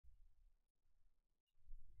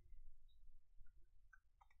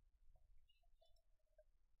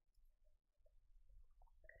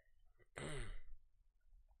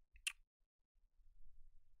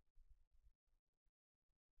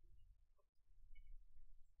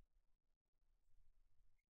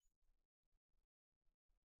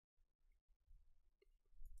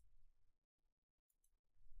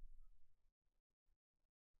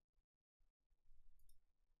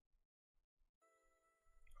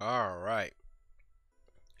All right.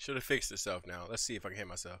 Should have fixed itself now. Let's see if I can hit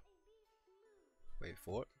myself. Wait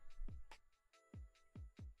for it.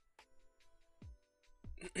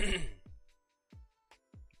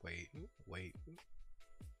 Wait.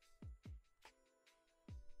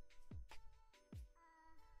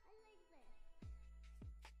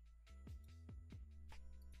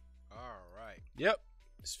 All right. Yep.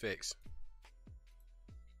 It's fixed.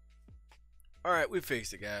 All right, we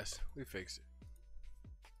fixed it, guys. We fixed it.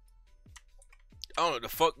 I don't know what the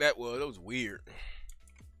fuck that was. That was weird.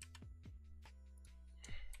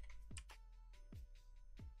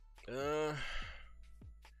 All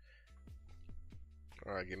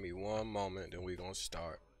right, give me one moment, then we gonna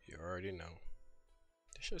start. You already know.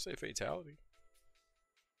 They should say fatality.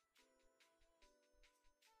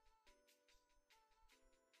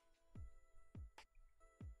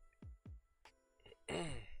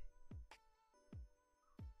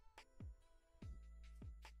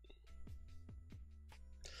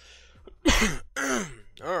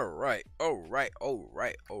 All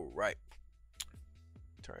right.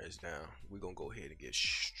 Turn this down. We're gonna go ahead and get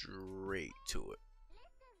straight to it.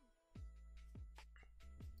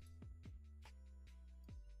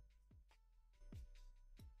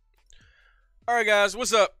 All right, guys.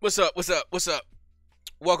 What's up?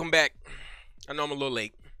 Welcome back. I know I'm a little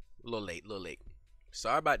late.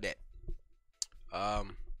 Sorry about that. Had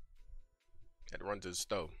to run to the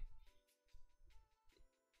stove.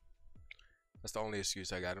 That's the only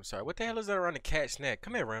excuse I got. I'm sorry. What the hell is that around the cat's neck?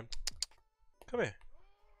 Come here, Ram. Come here.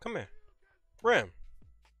 Ram.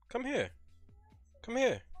 Come here.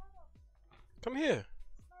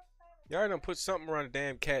 You already done put something around the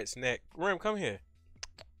damn cat's neck. Ram, come here.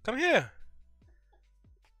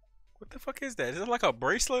 What the fuck is that? Is it like a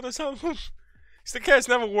bracelet or something? The cats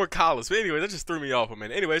never wore collars, but anyway, that just threw me off a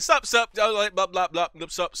minute. Anyway, sup, blah blah blah,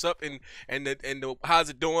 sup, and how's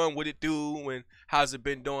it doing? What it do? And how's it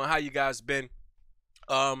been doing? How you guys been?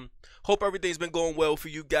 Hope everything's been going well for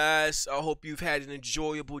you guys. I hope you've had an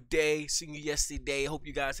enjoyable day. Seen you yesterday. Hope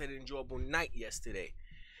you guys had an enjoyable night yesterday.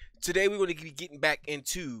 Today we're going to be getting back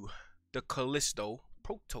into the Callisto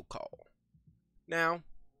protocol. Now,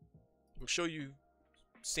 I'm sure you've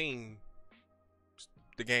seen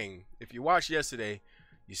the game. If you watched yesterday,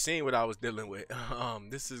 you seen what I was dealing with.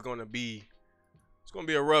 This is gonna be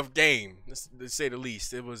a rough game, to say the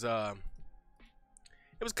least. It was kind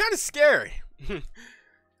of scary.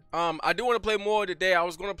 I do want to play more today. I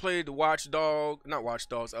was gonna play the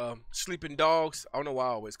Sleeping Dogs. I don't know why I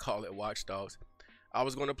always call it Watch Dogs. I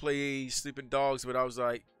was gonna play Sleeping Dogs, but I was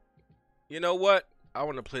like, you know what? I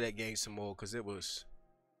want to play that game some more because it's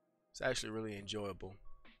actually really enjoyable.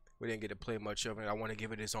 We didn't get to play much of it. I want to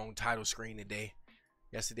give it its own title screen today.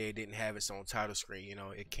 Yesterday it didn't have its own title screen. You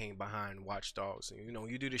know, it came behind Watch Dogs. And, you know,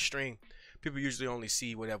 you do the stream, people usually only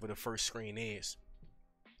see whatever the first screen is.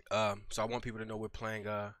 So I want people to know we're playing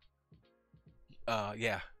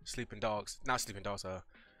Sleeping Dogs. Not Sleeping Dogs,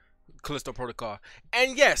 Callisto Protocol.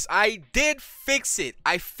 And yes, I did fix it.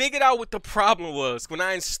 I figured out what the problem was. When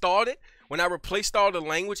I installed it, when I replaced all the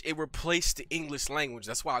language, it replaced the English language.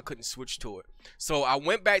 That's why I couldn't switch to it. So I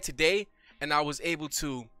went back today and I was able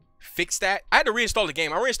to fix that. I had to reinstall the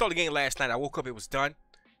game. I reinstalled the game last night. I woke up, it was done,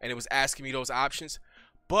 and it was asking me those options.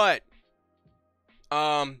 But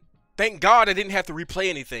thank God I didn't have to replay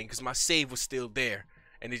anything because my save was still there,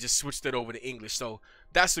 and they just switched it over to English. So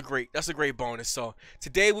that's a great bonus. So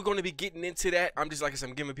today we're going to be getting into that. I'm just, like I said,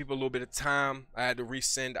 I'm giving people a little bit of time. I had to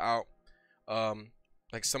resend out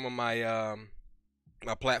like some of my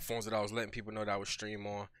my platforms that I was letting people know that I was stream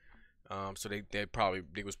on. So they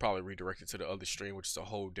was probably redirected to the other stream, which is a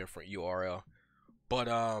whole different URL. But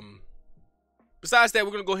besides that,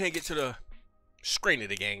 we're gonna go ahead and get to the screen of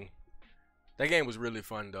the game. That game was really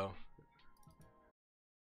fun though.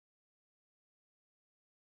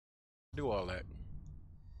 Do all that.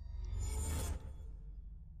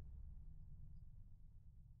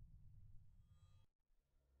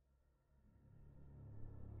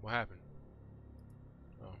 What happened?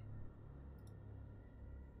 Oh.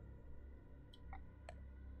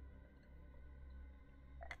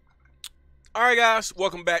 Alright guys,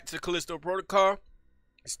 welcome back to the Callisto Protocol.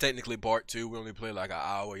 It's technically part 2. We only played like an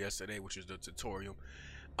hour yesterday, which is the tutorial.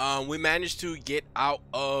 We managed to get out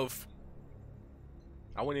of,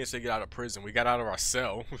 I wouldn't even say get out of prison. We got out of our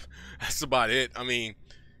cell. That's about it. I mean,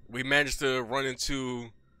 we managed to run into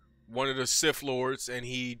one of the Sith Lords, and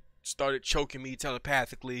he started choking me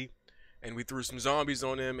telepathically, and we threw some zombies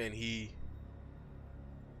on him, and he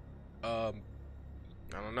I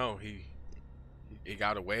don't know, he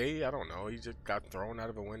got away. I don't know, he just got thrown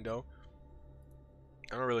out of a window.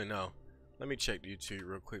 I don't really know. Let me check the YouTube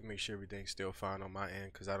real quick. Make sure everything's still fine on my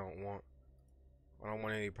end, cause I don't want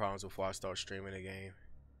any problems before I start streaming the game.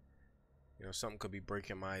 You know, something could be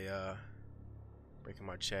breaking my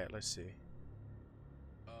chat. Let's see.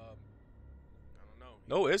 I don't know.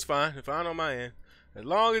 No, it's fine. It's fine on my end. As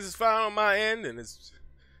long as it's fine on my end, then it's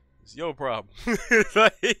your problem.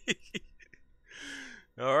 Like,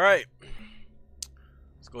 all right.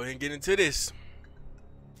 Let's go ahead and get into this.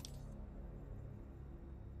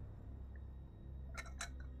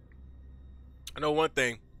 I know one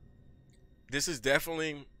thing. This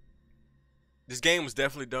game was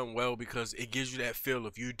definitely done well because it gives you that feel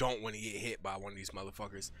if you don't want to get hit by one of these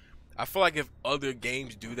motherfuckers. I feel like if other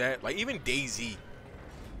games do that, like even DayZ, if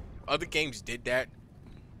other games did that,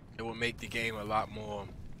 it would make the game a lot more,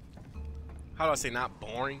 how do I say, not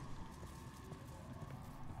boring,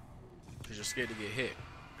 because you're scared to get hit.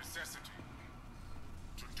 Necessity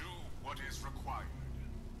to do what is required,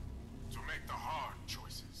 to make the hard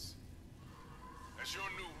choices. As your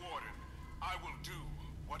new warden, I will do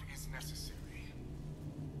what is necessary.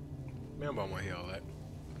 Man, I want to hear all that.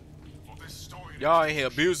 For this story, Y'all in here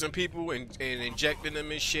abusing people and injecting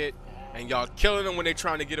them and shit, and y'all killing them when they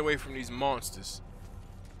trying to get away from these monsters.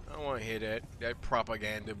 I don't want to hear that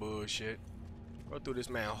propaganda bullshit. Go through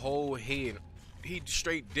this man's whole head. He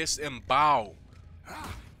straight disemboweled.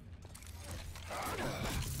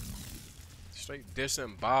 Straight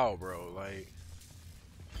disemboweled, bro. Like,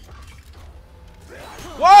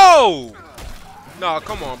 whoa! No,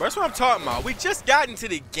 come on, bro. That's what I'm talking about. We just got into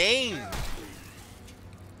the game.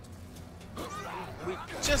 We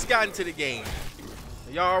just got into the game.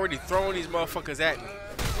 Y'all already throwing these motherfuckers at me.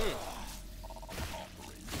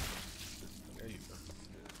 There you go.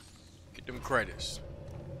 Get them credits.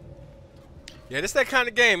 Yeah, this that kind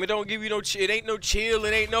of game. It don't give you no chill. It ain't no chill.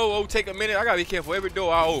 It ain't no, oh, take a minute. I gotta be careful. Every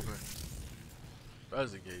door I open.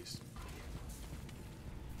 That's the case.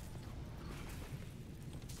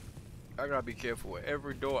 I gotta be careful with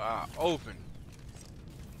every door I open.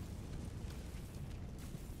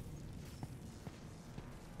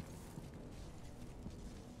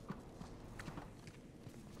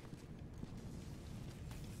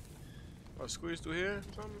 Oh, squeeze through here?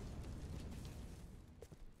 Something?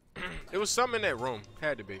 It was something in that room.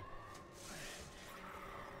 Had to be.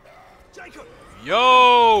 Jacob.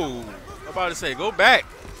 Yo! I'm about to say, go back.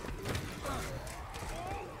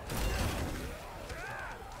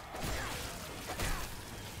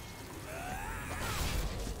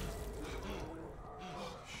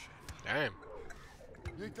 Damn.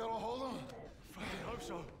 You think that'll hold him? Fucking hope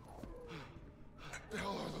so. The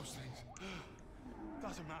hell are those things?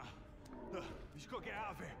 Doesn't matter. Look, we just gotta get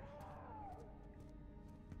out of here.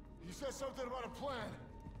 You said something about a plan.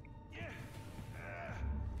 Yeah.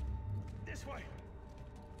 This way.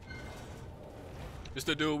 This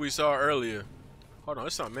the dude we saw earlier. Hold on,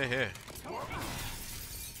 there's something in here.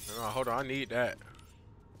 No, hold on, I need that.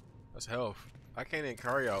 That's health. I can't even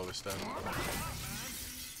carry all this stuff.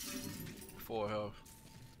 Full health.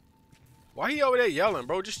 Why he over there yelling,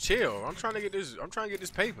 bro? Just chill. I'm trying to get this. I'm trying to get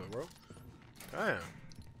this paper, bro. Damn.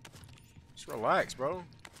 Just relax, bro.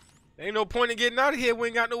 Ain't no point in getting out of here. We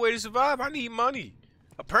ain't got no way to survive. I need money.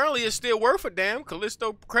 Apparently, it's still worth a damn.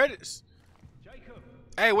 Callisto credits. Jacob.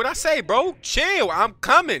 Hey, what I say, bro? Chill. I'm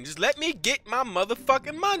coming. Just let me get my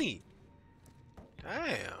motherfucking money.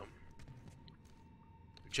 Damn.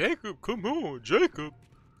 Jacob, come on, Jacob.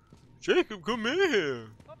 Jacob, come in here.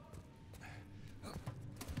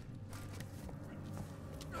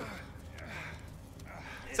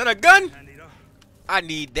 Is that a gun? I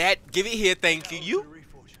need that. Give it here, thank you. You? You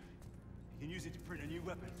can use it to print a new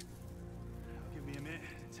weapon. Give me a minute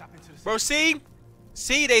to tap into the Bro, see?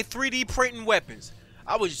 See, they 3D printing weapons.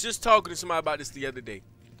 I was just talking to somebody about this the other day.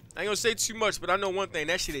 I ain't gonna say too much, but I know one thing.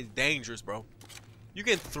 That shit is dangerous, bro. You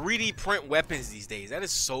can 3D print weapons these days. That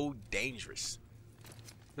is so dangerous.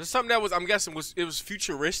 There's something that was, I'm guessing, it was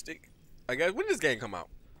futuristic. I guess. When did this game come out?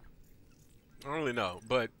 I don't really know,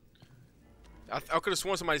 but I could have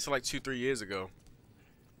sworn somebody said like 2-3 years ago.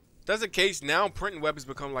 If that's the case, now printing weapons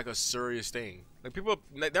become like a serious thing. Like people,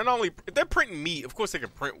 they're not only, if they're printing meat, of course they can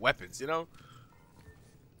print weapons, you know?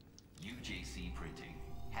 UJC Printing.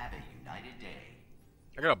 Have a united day.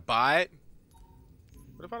 I gotta buy it?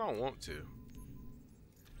 What if I don't want to?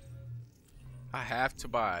 I have to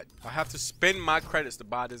buy it. I have to spend my credits to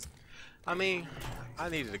buy this. I mean, I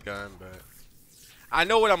needed a gun, but I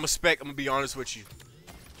know what I'm gonna spec. I'm gonna be honest with you.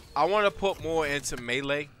 I want to put more into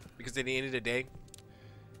melee because at the end of the day,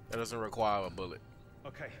 that doesn't require a bullet.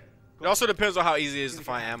 Okay. It also depends on how easy it is to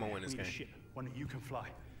find ammo in this game. Ship, one that you can fly.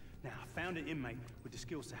 Now, I found an inmate with the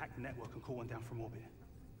skills to hack the network and call one down from orbit.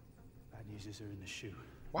 Bad news is they're in the chute.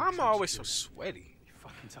 Why am I always so sweaty? You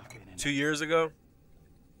fucking tough getting in 2 years ago?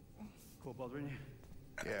 Cool bothering you?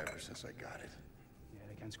 Yeah, ever since I got it. Yeah,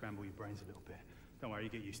 they can scramble your brains a little bit. Don't worry, you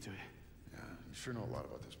get used to it. Yeah, you sure know a lot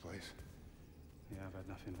about this place. Yeah, I've had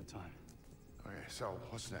nothing but time. Okay, so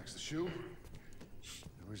what's next? The shoe?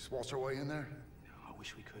 Can we just waltz our way in there? I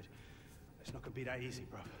wish we could. It's not gonna be that easy,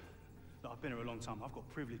 bro. Look, I've been here a long time. I've got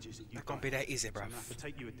privileges that you Not gonna be that easy, so bro. I'm gonna have to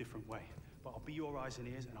take you a different way. But I'll be your eyes and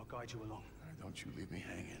ears, and I'll guide you along. Don't you leave me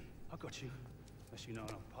hanging. I got you. Unless you know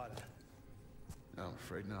I'm a pilot. No, I'm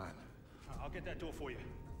afraid not. Right, I'll get that door for you.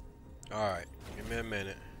 Alright, give me a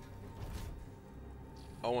minute.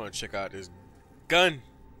 I want to check out this gun.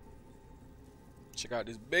 Check out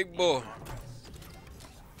this big boy.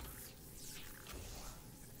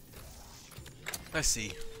 Let's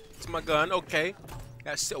see. It's my gun. Okay.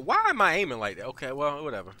 Why am I aiming like that? Okay, well,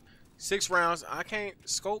 whatever. 6 rounds. I can't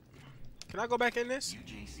scope. Can I go back in this?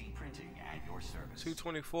 UJC Printing at your service.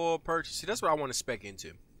 224 purchase. See, that's what I want to spec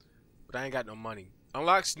into. But I ain't got no money.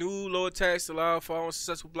 Unlocks new lower attacks to allow for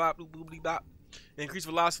unsuccessful block, bloop, bloop, bloop, blop. Increase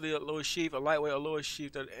velocity of lower sheath, a lightweight or lower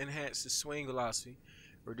sheath that enhances swing velocity.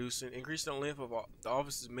 Reducing, increasing the length of the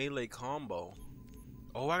officer's melee combo.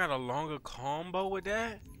 Oh, I got a longer combo with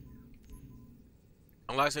that?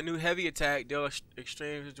 Unlocks a new heavy attack, deal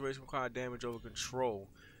extreme situation require damage over control.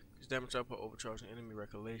 Use damage up or overcharging enemy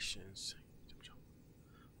recollections.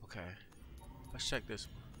 Okay. Let's check this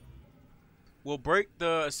one. Will break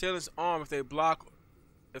the assailant's arm if they block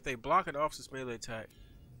an officer's melee attack.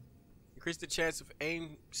 Increase the chance of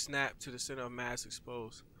aim snap to the center of mass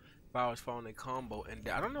exposed. Powers following a combo. And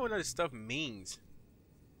I don't know what that stuff means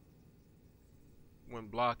when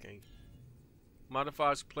blocking.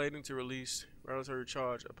 Modifies plating to release regulatory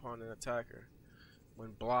charge upon an attacker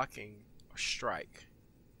when blocking a strike.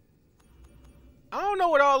 I don't know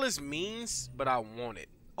what all this means, but I want it.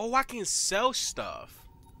 Oh, I can sell stuff.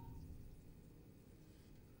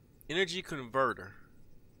 Energy converter.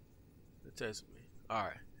 It tells me.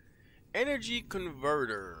 Alright. Energy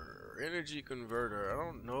converter. Energy converter. I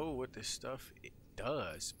don't know what this stuff it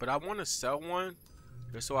does, but I want to sell one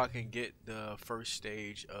just so I can get the first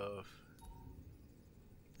stage of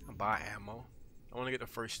buy ammo. I want to get the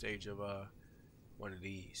first stage of one of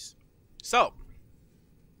these. So,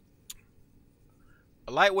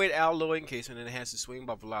 a lightweight alloy casing and enhances swing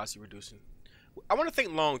by velocity reducing. I want to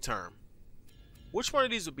think long term. Which one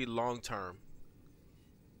of these would be long term?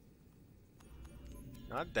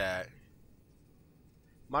 Not that.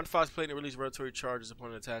 Modifies plate to release rotatory charges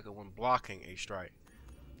upon an attacker when blocking a strike.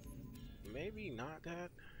 Maybe not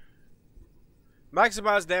that.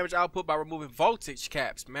 Maximize damage output by removing voltage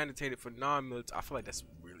caps mandated for non-military. I feel like that's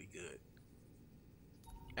really good.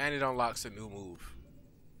 And it unlocks a new move.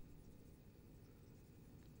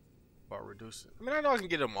 By reducing. I mean, I know I can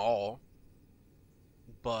get them all.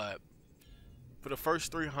 But for the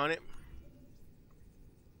first 300,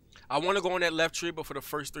 I want to go on that left tree, but for the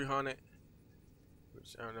first 300,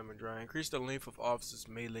 which increase the length of officer's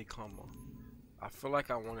melee combo. I feel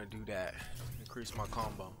like I want to do that. Increase my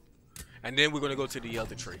combo. And then we're going to go to the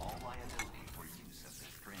other tree. All liability for use of this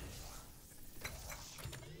print.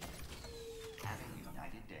 Have a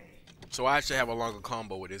united day. So I actually have a longer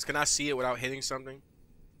combo with this. Can I see it without hitting something?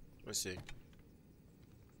 Let's see.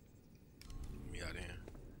 Let me out of here.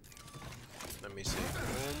 Let me see.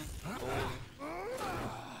 Boom, boom.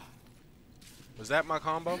 Was that my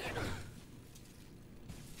combo?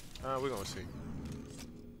 We're going to see.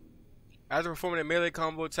 After performing a melee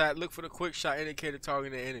combo attack, look for the quick shot indicator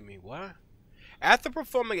targeting the enemy. What? After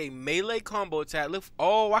performing a melee combo attack, look for,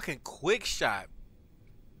 oh, I can quick shot.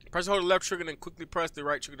 Press and hold the left trigger and then quickly press the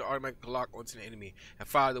right trigger to automatically lock onto the enemy and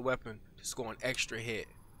fire the weapon to score an extra hit.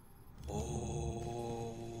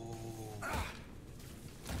 Oh.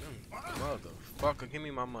 Motherfucker, give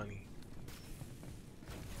me my money.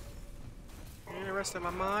 Give me the rest of my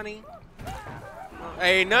money.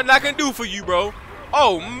 Ain't nothing I can do for you, bro.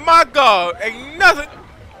 Oh my god, ain't nothing.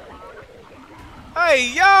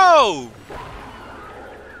 Hey, yo!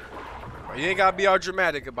 You ain't gotta be all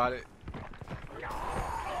dramatic about it.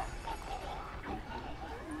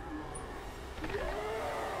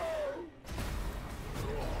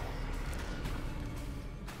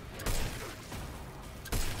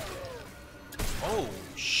 Oh,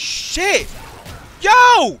 shit!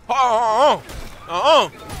 Yo!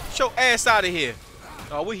 Get your ass out of here.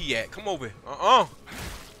 Oh, where he at? Come over here.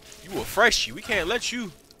 You a freshie. We can't let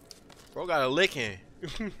you. Bro got a licking. It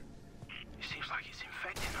seems like it's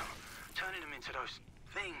infecting them, turning them into those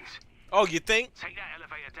things. Oh, you think? Take that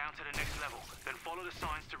elevator down to the next level, then follow the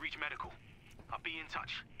signs to reach medical. I'll be in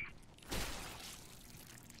touch.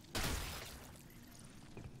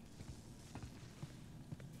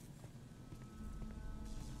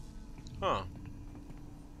 Huh.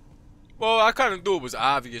 Well, I kind of knew it was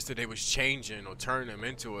obvious that they was changing or turning them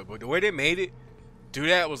into it, but the way they made it do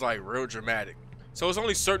that was like real dramatic. So it's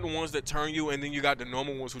only certain ones that turn you, and then you got the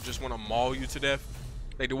normal ones who just want to maul you to death.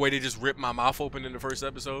 Like the way they just ripped my mouth open in the first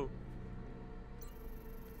episode.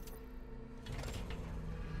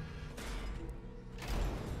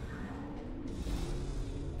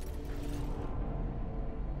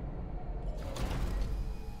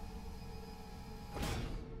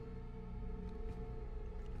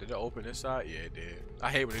 Did it open this side? Yeah, it did.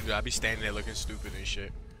 I hate when they do that. I be standing there looking stupid and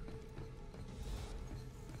shit.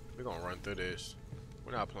 We're gonna run through this.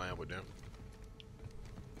 We're not playing with them.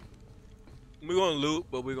 We're gonna loot,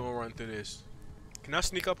 but we're gonna run through this. Can I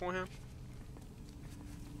sneak up on him?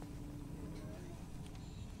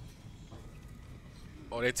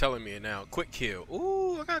 Oh, they're telling me it now. Quick kill.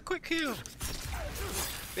 Ooh, I got a quick kill.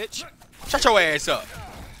 Bitch. Shut your ass up.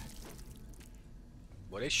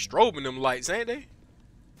 Boy, they strobing them lights, ain't they?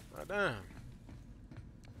 Oh, damn.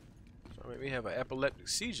 So maybe we have an epileptic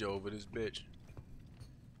seizure over this bitch.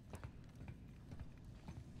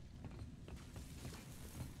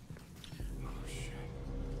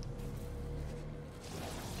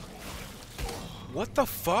 What the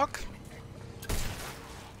fuck?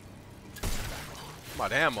 I'm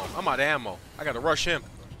out of ammo. I'm out of ammo. I gotta rush him.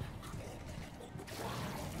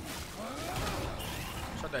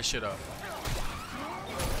 Shut that shit up.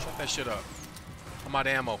 Shut that shit up. I'm out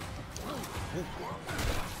of ammo. Ooh.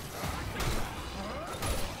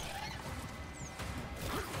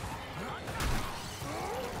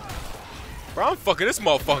 Bro, I'm fucking this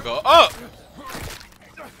motherfucker up.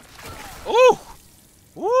 Ooh.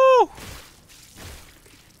 Woo.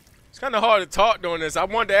 It's kind of hard to talk during this. I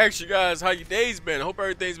wanted to ask you guys how your day's been. I hope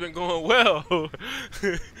everything's been going well.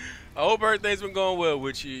 I hope everything's been going well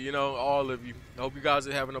with you, you know, all of you. I hope you guys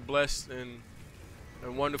are having a blessed and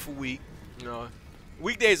wonderful week. You know,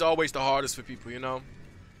 weekdays are always the hardest for people, you know.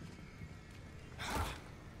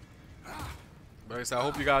 But like I said, I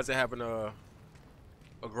hope you guys are having a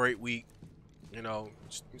great week. You know,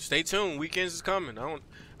 stay tuned. Weekends is coming. I don't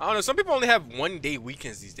know. Some people only have 1 day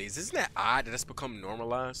weekends these days. Isn't that odd that that's become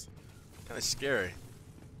normalized? Kind of scary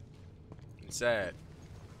and sad.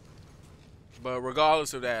 But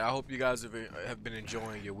regardless of that, I hope you guys have been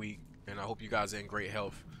enjoying your week, and I hope you guys are in great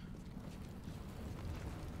health.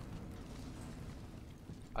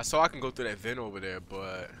 I saw I can go through that vent over there,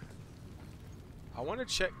 but I want to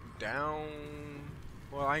check down.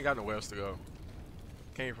 Well, I ain't got nowhere else to go.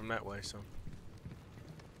 Came from that way, so.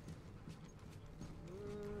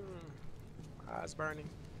 Eyes burning.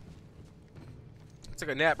 I took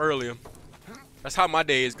a nap earlier. That's how my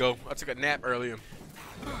days go. I took a nap earlier.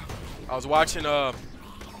 I was watching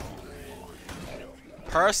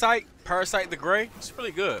Parasite the Grey. It's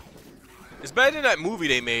really good. It's better than that movie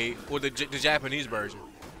they made, or the Japanese version.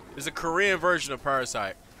 There's a Korean version of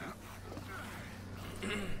Parasite.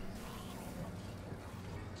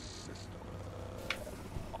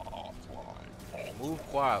 Move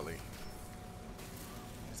quietly.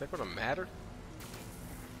 Is that gonna matter?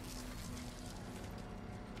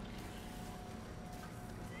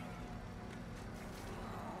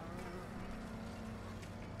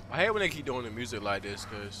 I hate when they keep doing the music like this,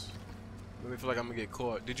 cause it make me feel like I'm gonna get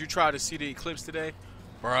caught. Did you try to see the eclipse today?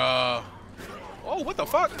 Bruh. Oh, what the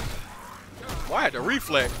fuck? Well, I had to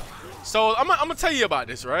reflect. So I'm gonna tell you about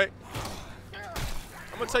this, right?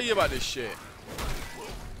 I'm gonna tell you about this shit.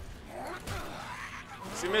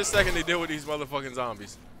 See me a second to deal with these motherfucking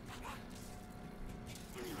zombies.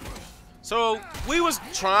 So we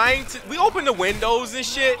opened the windows and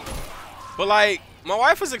shit, but like my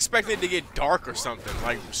wife was expecting it to get dark or something,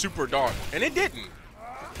 like super dark, and it didn't.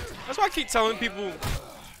 That's why I keep telling people,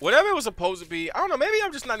 whatever it was supposed to be, I don't know, maybe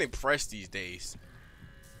I'm just not impressed these days.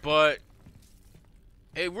 But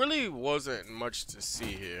it really wasn't much to see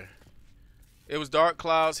here. It was dark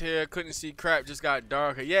clouds here, couldn't see crap, just got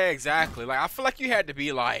darker. Yeah, exactly. Like I feel like you had to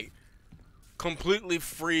be like completely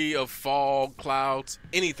free of fog, clouds,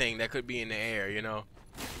 anything that could be in the air, you know.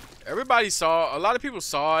 Everybody saw, a lot of people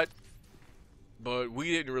saw it, but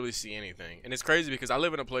we didn't really see anything. And it's crazy because I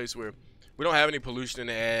live in a place where we don't have any pollution in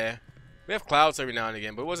the air. We have clouds every now and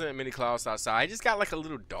again, but it wasn't many clouds outside. It just got like a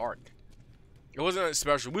little dark. It wasn't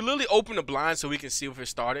special. We literally opened the blind so we can see if it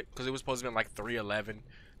started, because it was supposed to be like 3:11,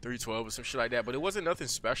 3:12 or some shit like that, but it wasn't nothing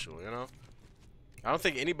special, you know. I don't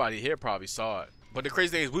think anybody here probably saw it. But the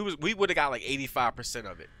crazy thing is we would have got like 85%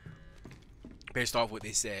 of it based off what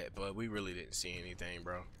they said, but we really didn't see anything,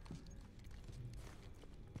 bro.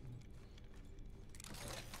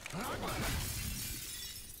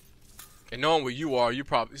 And knowing where you are, you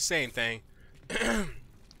probably same thing.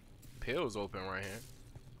 Pills open right here.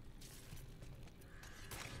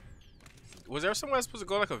 Was there somewhere I was supposed to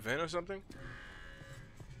go, like a vent or something?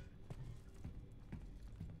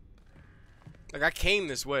 Like I came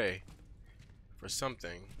this way for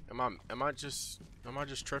something. Am I just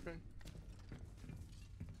tripping?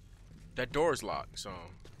 That door's locked, so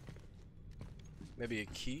maybe a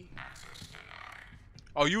key.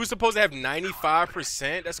 Oh, you were supposed to have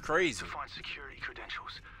 95%? That's crazy. To find security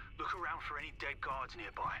credentials. Look around for any dead guards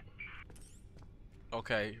nearby.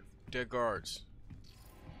 Okay, dead guards.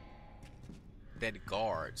 Dead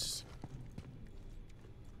guards.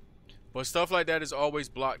 But stuff like that is always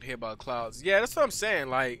blocked here by clouds. Yeah, that's what I'm saying.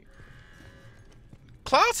 Like,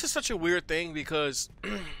 clouds is such a weird thing because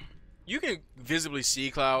you can visibly see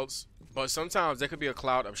clouds, but sometimes there could be a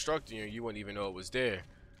cloud obstructing you and you wouldn't even know it was there.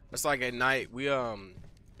 It's like at night, we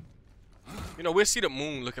you know, we'll see the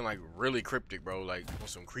moon looking like really cryptic, bro, like on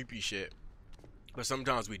some creepy shit. But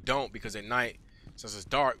sometimes we don't because at night, since it's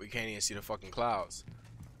dark, we can't even see the fucking clouds.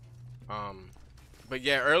 But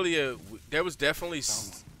yeah, earlier there was definitely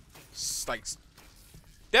like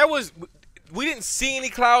we didn't see any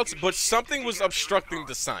clouds, but something was obstructing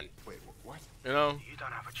the sun. Wait, what? You know? You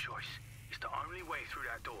don't have a choice. It's the only way through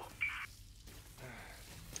that door.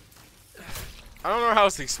 I don't know how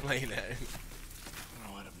else to explain that.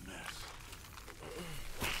 Oh, what a mess.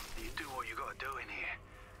 You do what you gotta do in here.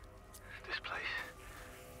 This place,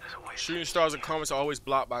 there's a way. Shooting stars and comets are always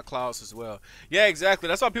blocked by clouds as well. Yeah, exactly.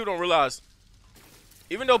 That's why people don't realize.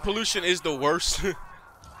 Even though pollution is the worst,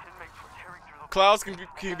 clouds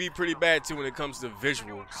can be pretty bad too when it comes to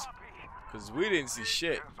visuals. Cause we didn't see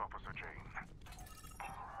shit.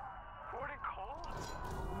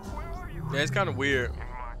 Yeah, it's kind of weird.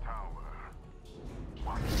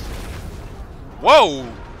 Whoa!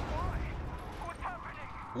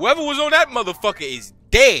 Whoever was on that motherfucker is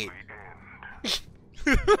dead.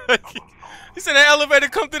 He said that elevator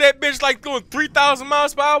come through that bitch like going 3,000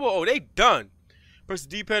 miles per hour. Oh, they done. Press the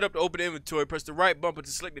D-pad up to open the inventory. Press the right bumper to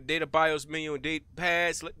select the data BIOS menu and data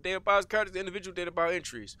pad. Select the data BIOS characters, individual data BIOS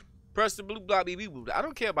entries. Press the blue block, BB blue. I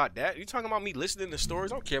don't care about that. You talking about me listening to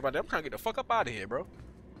stories? I don't care about that. I'm trying to get the fuck up out of here, bro.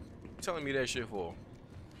 You telling me that shit for?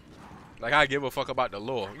 Like I give a fuck about the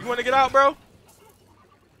lore. You want to get out, bro?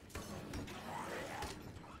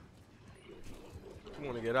 You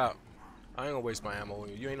want to get out? I ain't gonna waste my ammo on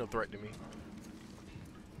you. You ain't no threat to me.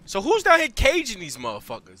 So who's down here caging these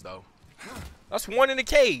motherfuckers, though? That's one in the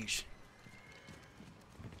cage.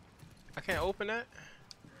 I can't open that.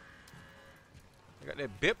 I got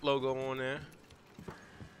that BIP logo on there.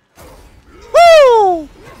 Woo!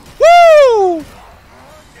 Woo!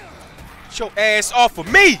 Get your ass off of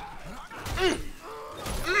me!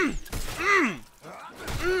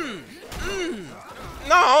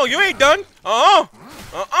 No, you ain't done. Well,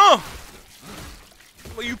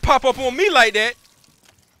 you pop up on me like that.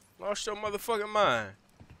 Lost your motherfucking mind.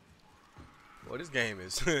 Boy, this game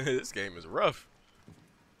is this game is rough.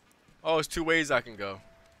 Oh, there's two ways I can go.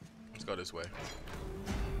 Let's go this way.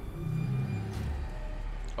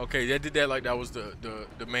 Okay, they did that like that was the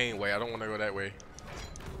main way. I don't want to go that way.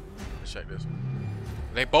 Let's check this.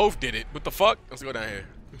 They both did it. What the fuck? Let's go down here.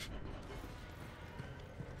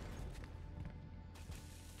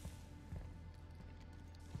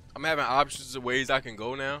 I'm having options of ways I can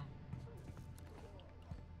go now.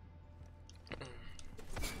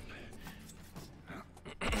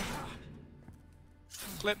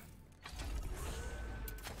 Clip.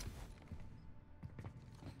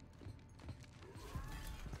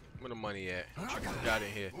 Where the money at? Got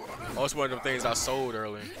in here. Oh, it's one of them things I sold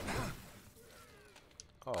earlier.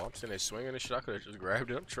 Oh, I'm sitting there swinging and shit. I could have just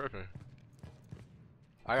grabbed it. I'm tripping.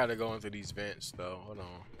 I gotta go into these vents though. Hold on.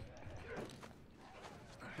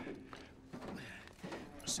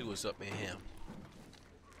 Let's see what's up in here.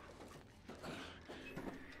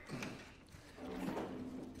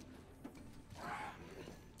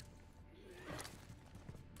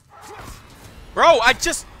 Bro, I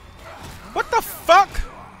just... What the fuck?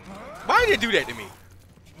 Why did they do that to me?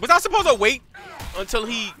 Was I supposed to wait until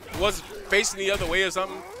he was facing the other way or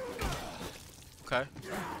something? Okay.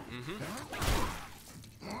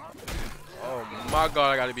 Oh my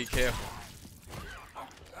god, I gotta be careful.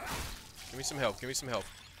 Give me some help. Give me some help.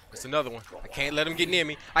 That's another one. I can't let him get near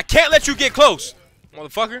me. I can't let you get close,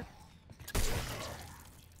 motherfucker.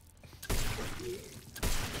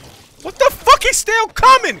 What the fuck? He's still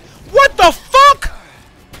coming. What the fuck?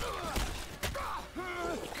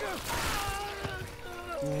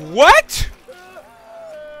 What?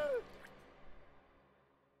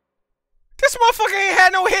 This motherfucker ain't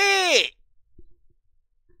had no head.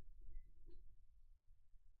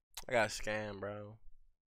 I got scammed, bro.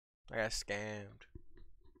 I got scammed.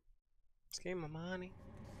 Scam my money.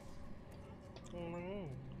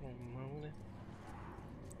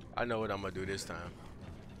 I know what I'm gonna do this time.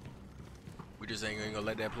 We just ain't gonna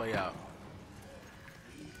let that play out.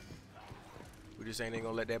 We just ain't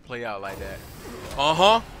gonna let that play out like that.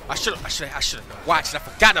 I should have watched. I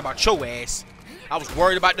forgot about your ass. I was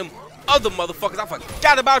worried about them other motherfuckers. I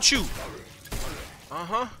forgot about you.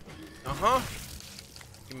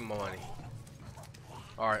 Give me my money.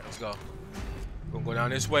 All right, let's go. We're gonna go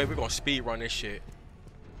down this way. We're gonna speed run this shit.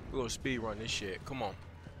 We're gonna speed run this shit. Come on.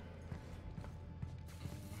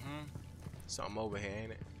 Something over here,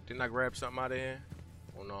 ain't it? Didn't I grab something out of here?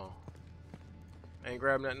 Oh no. I ain't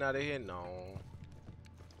grabbed nothing out of here? No.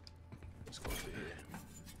 Let's go through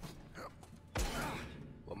here.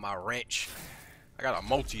 With my wrench. I got a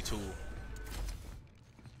multi-tool.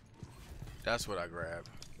 That's what I grabbed.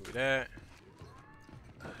 Look at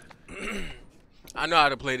that. I know how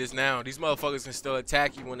to play this now. These motherfuckers can still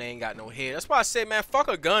attack you when they ain't got no head. That's why I said, man, fuck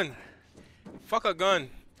a gun. Fuck a gun.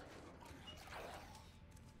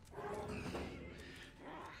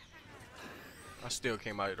 I still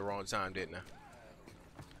came out at the wrong time, didn't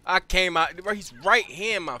I? I came out, bro, he's right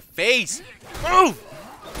here in my face. Oh,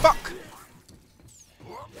 fuck.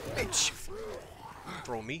 Bitch.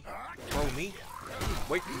 Throw me. Throw me.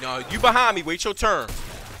 Wait, no, you behind me. Wait your turn.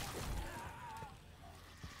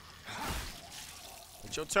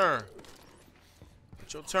 Wait your turn.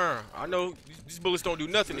 Wait your turn. I know these bullets don't do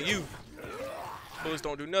nothing to you. Bullets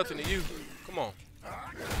don't do nothing to you. Come on.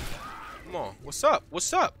 Come on. What's up?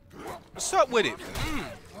 What's up? What's up with it?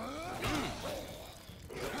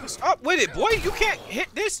 What's up with it, boy? You can't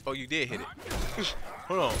hit this. Oh, you did hit it.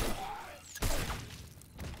 Hold on.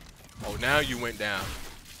 Oh, now you went down.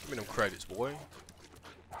 Give me them credits, boy.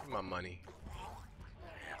 Give me my money.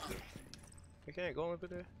 You can't go over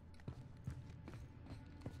there.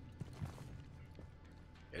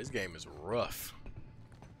 Yeah, this game is rough.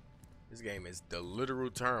 This game is the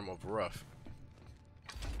literal term of rough.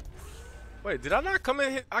 Wait, did I not come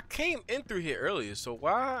in here? I came in through here earlier, so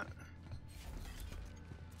why?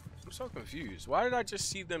 I'm so confused. Why did I just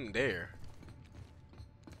see them there?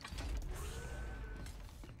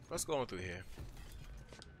 Let's go on through here.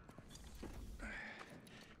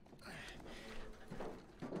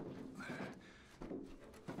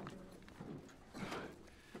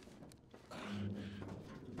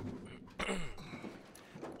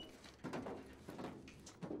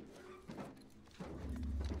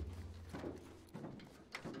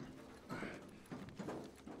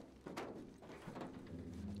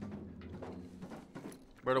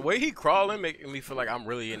 But the way he crawling making me feel like I'm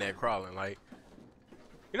really in there crawling. Like,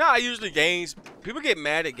 you know how usually games, people get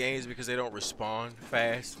mad at games because they don't respond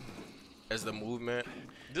fast as the movement.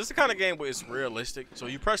 This is the kind of game where it's realistic. So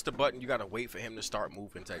you press the button, you gotta wait for him to start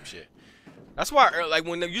moving type shit. That's why, like,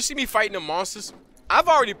 when you see me fighting the monsters, I've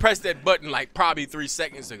already pressed that button like probably 3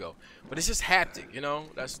 seconds ago. But it's just haptic, you know?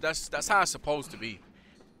 That's how it's supposed to be.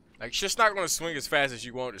 Like, shit's not gonna swing as fast as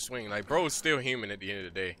you want it to swing. Like, bro is still human at the end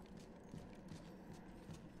of the day.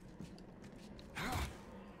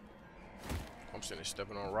 I'm sitting there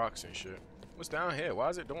stepping on rocks and shit. What's down here? Why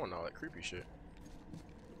is it doing all that creepy shit?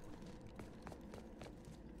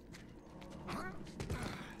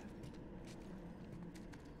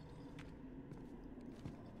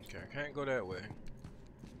 Okay, I can't go that way.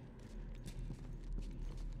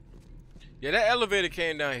 Yeah, that elevator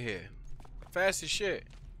came down here. Fast as shit.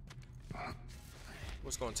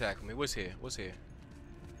 What's gonna tackle me? What's here? What's here?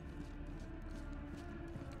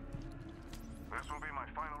 This will be my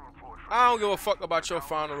final report. I don't give a fuck about your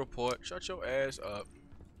final report. Shut your ass up.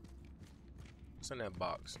 What's in that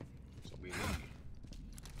box? That's what we need.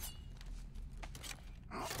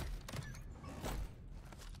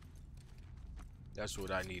 That's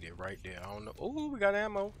what I needed right there. I don't know. Ooh, we got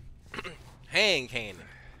ammo. Hand cannon.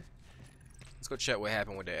 Let's go check what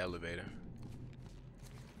happened with the elevator.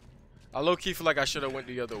 I low-key feel like I should have went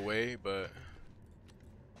the other way, but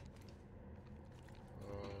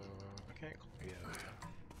I can't. Yeah.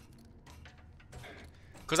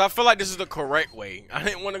 Cause I feel like this is the correct way. I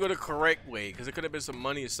didn't want to go the correct way because it could have been some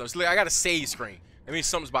money and stuff. So, like, I got a save screen. That means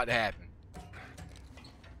something's about to happen.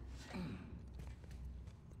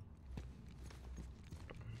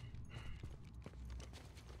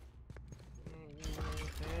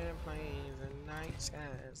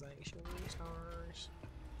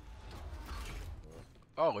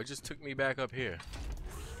 Oh, it just took me back up here.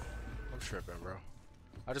 I'm tripping, bro.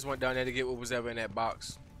 I just went down there to get what was ever in that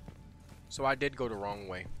box. So I did go the wrong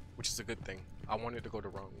way, which is a good thing. I wanted to go the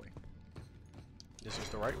wrong way. This is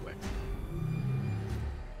the right way.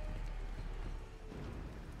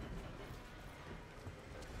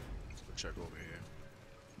 Let's go check over here.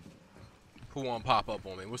 Who wanna pop up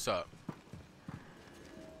on me? What's up?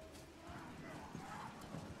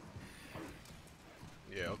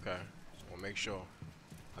 Okay. Just wanna make sure.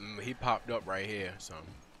 I mean, he popped up right here, so.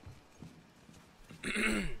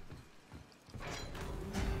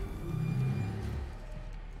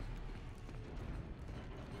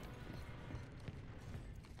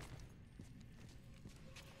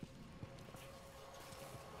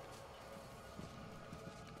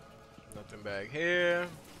 Nothing back here.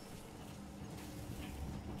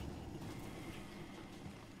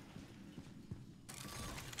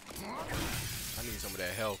 I need some of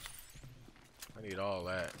that health. I need all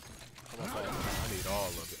that. Come on, I need all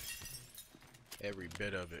of it. Every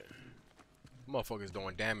bit of it. Motherfuckers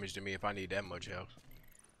doing damage to me if I need that much health.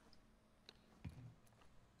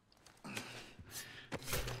 Give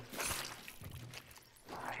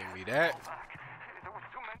me that.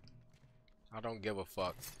 I don't give a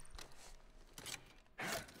fuck.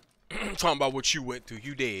 Talking about what you went through.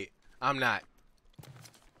 You did. I'm not.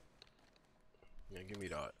 Yeah, give me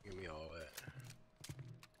that. Give me all that.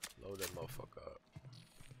 Load that motherfucker up.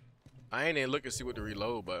 I ain't even looking to see what the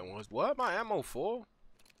reload button was. What? My ammo full?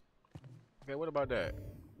 Okay, what about that?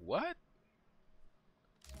 What?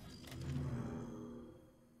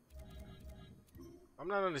 I'm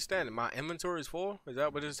not understanding. My inventory is full? Is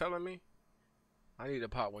that what it's telling me? I need to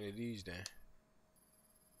pop one of these then.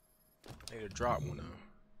 I need to drop one of.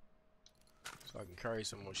 So I can carry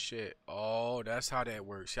some more shit. Oh, that's how that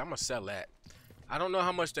works. See, I'm gonna sell that. I don't know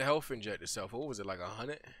how much the health inject itself. What was it, like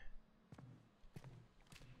 100?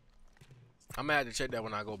 I'm gonna have to check that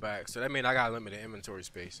when I go back. So that means I got limited inventory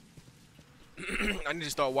space. I need to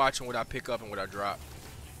start watching what I pick up and what I drop.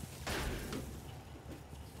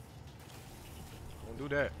 Don't do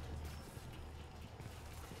that.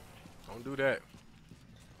 Don't do that.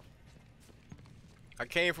 I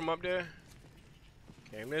came from up there.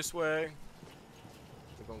 Came this way.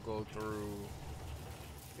 We're gonna go through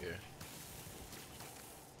here.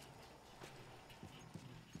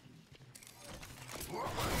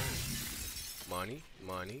 Money,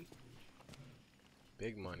 money.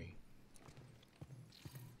 Big money.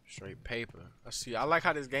 Straight paper. I see. I like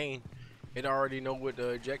how this game, it already know what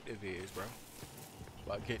the objective is, bro. It's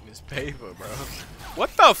about getting this paper, bro.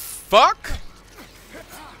 What the fuck?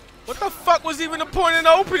 What the fuck was even the point in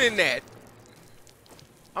opening that?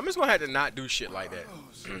 I'm just gonna have to not do shit like that.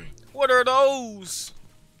 What are those?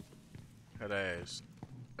 That ass.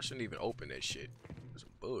 I shouldn't even open that shit. That's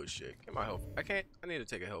some bullshit. Get my health. I can't. I need to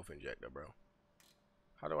take a health injector, bro.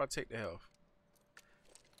 How do I take the health?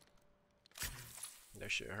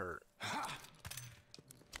 That shit hurt.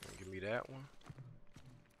 Give me that one.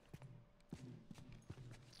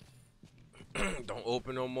 Don't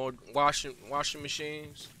open no more washing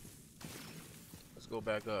machines. Let's go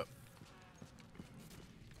back up.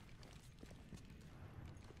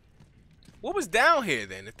 What was down here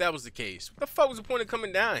then, if that was the case? What the fuck was the point of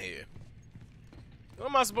coming down here? Where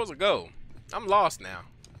am I supposed to go? I'm lost now.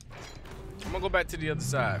 I'm gonna go back to the other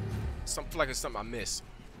side. Something like it's something I missed.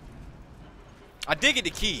 I did get the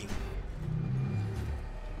key.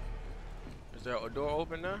 Is there a door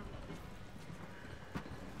open now?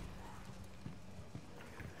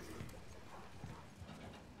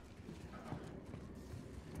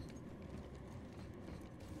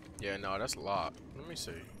 Yeah, no, that's locked. Let me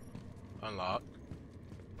see. Unlocked.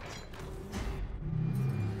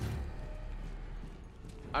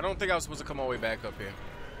 I don't think I was supposed to come all the way back up here.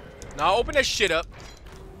 Now open that shit up.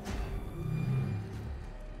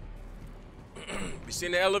 We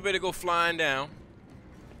seen the elevator go flying down.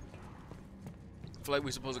 I feel like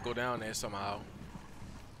we're supposed to go down there somehow.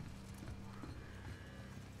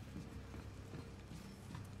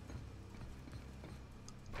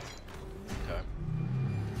 Okay.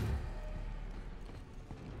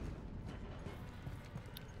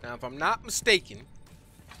 Now, if I'm not mistaken,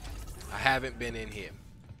 I haven't been in here.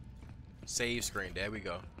 Save screen. There we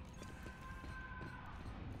go.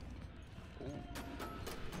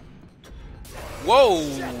 Whoa.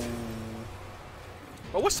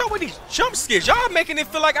 But what's up with these jump scares? Y'all making it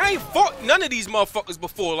feel like I ain't fought none of these motherfuckers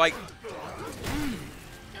before. Like,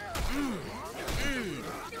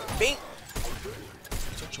 bing.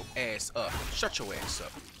 Shut your ass up. Shut your ass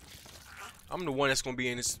up. I'm the one that's gonna be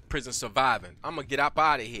in this prison surviving. I'm gonna get up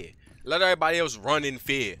out of here. Let everybody else run in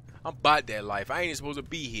fear. I'm about that life. I ain't even supposed to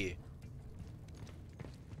be here.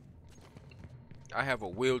 I have a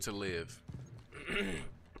will to live.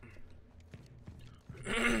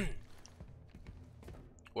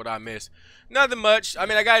 What I miss? Nothing much. I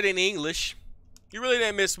mean, I got it in English. You really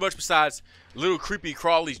didn't miss much besides little creepy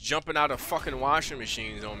crawlies jumping out of fucking washing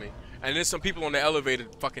machines on me. And then some people on the elevator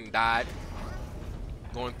fucking died.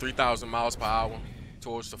 Going 3,000 miles per hour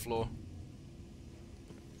towards the floor.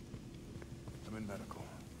 I'm in medical.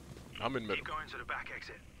 I'm in the middle. Keep going to the back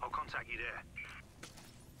exit. I'll contact you there.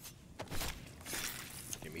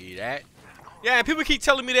 Give me that. Yeah, and people keep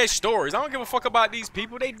telling me their stories. I don't give a fuck about these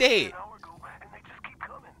people. They dead. And they just keep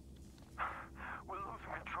coming. We're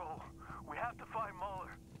losing control. We have to find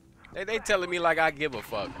Muller. They telling me like I give a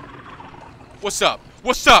fuck. What's up?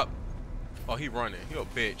 What's up? Oh, he running. He a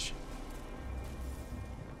bitch.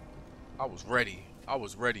 I was ready. I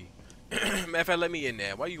was ready. Matter of fact, let me in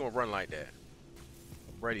there. Why you gonna run like that?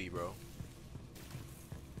 I'm ready, bro.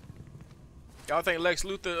 Y'all think Lex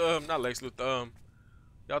Luthor, not Lex Luthor,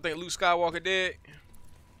 y'all think Luke Skywalker dead?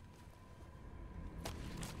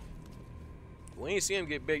 We ain't see him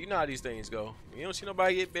get bit. You know how these things go. You don't see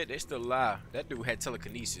nobody get bit, they still alive. That dude had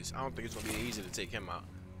telekinesis. I don't think it's gonna be easy to take him out.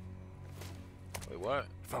 Wait, what?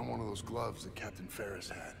 Found one of those gloves that Captain Ferris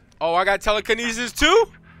had. Oh, I got telekinesis too?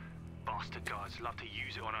 Bastard guards love to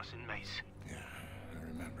use it on us inmates. Yeah, I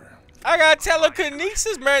remember. I got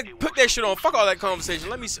telekinesis, man. Put that shit on. Fuck all that conversation.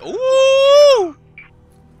 Let me see. Ooh!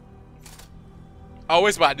 Oh,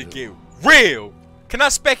 it's about to get real. Can I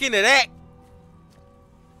spec into that?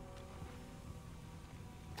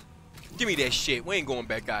 Give me that shit. We ain't going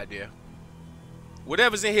back out there.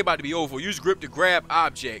 Whatever's in here about to be over. Use grip to grab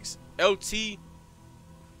objects. LT.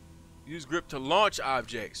 Use grip to launch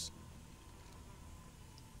objects.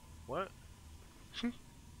 What?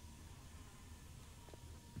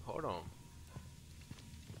 Hold on.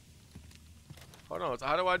 Hold on. So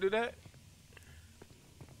how do I do that?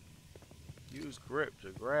 Use grip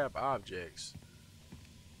to grab objects.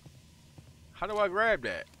 How do I grab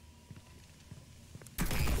that?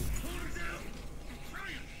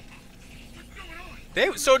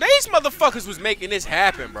 So these motherfuckers was making this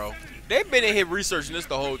happen, bro. They've been in here researching this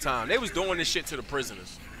the whole time. They was doing this shit to the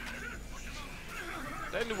prisoners.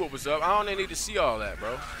 They knew what was up. I don't need to see all that,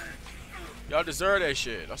 bro. Y'all deserve that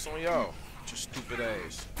shit. That's on y'all. Your stupid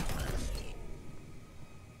ass.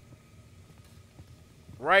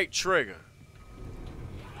 Right trigger.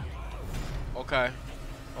 Okay.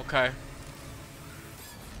 Okay.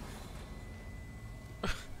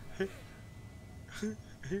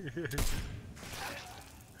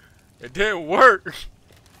 It didn't work.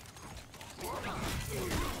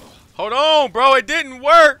 Hold on, bro. It didn't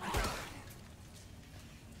work.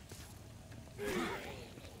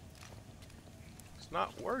 It's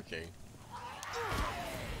not working.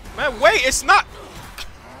 Man, wait. It's not.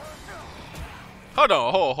 Hold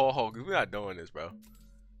on. Hold. We're not doing this, bro.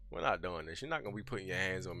 We're not doing this. You're not going to be putting your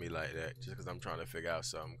hands on me like that just because I'm trying to figure out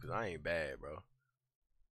something. Because I ain't bad, bro.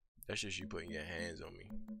 That's just you putting your hands on me.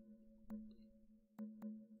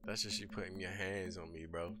 That's just you putting your hands on me,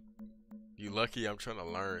 bro. You lucky I'm trying to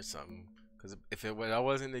learn something. Because if that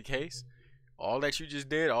wasn't the case, all that you just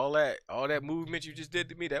did, all that movement you just did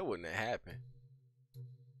to me, that wouldn't have happened.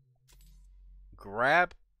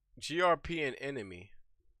 Grab GRP an enemy.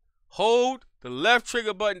 Hold the left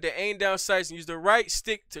trigger button to aim down sights and use the right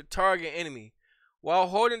stick to target enemy. While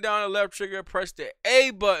holding down the left trigger, press the A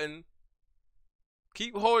button.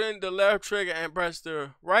 Keep holding the left trigger and press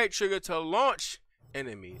the right trigger to launch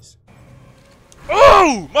enemies.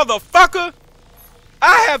 Oh, motherfucker!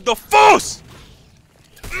 I have the force!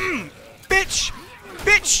 Bitch!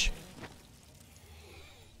 Bitch!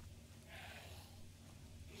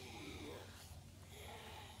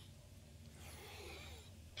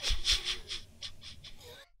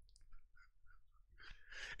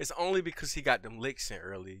 It's only because he got them licks in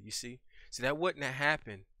earlier, you see? So that wouldn't have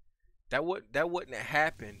happened. That wouldn't have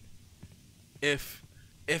happened if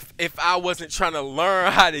I wasn't trying to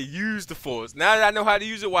learn how to use the force. Now that I know how to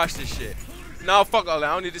use it, watch this shit. No, fuck all that.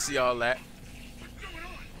 I don't need to see all that.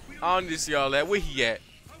 I don't need to see all that. Where he at?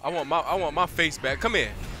 I want my face back. Come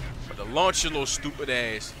here. But to launch your little stupid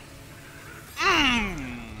ass.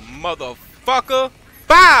 Motherfucker.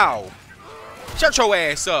 Bow. Shut your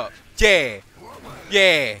ass up. Yeah.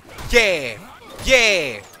 Yeah. Yeah.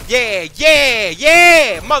 Yeah. Yeah, yeah,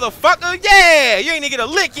 yeah, motherfucker, yeah! You ain't even get a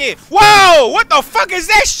lick in. Whoa, what the fuck is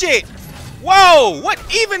that shit? Whoa, what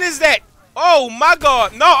even is that? Oh my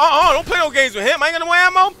god, no, don't play no games with him. I ain't got no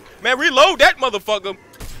ammo. Man, reload that motherfucker.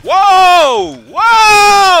 Whoa,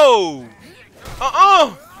 whoa!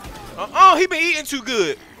 He been eating too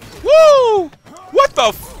good. Woo! What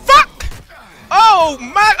the fuck? Oh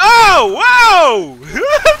my, oh, whoa!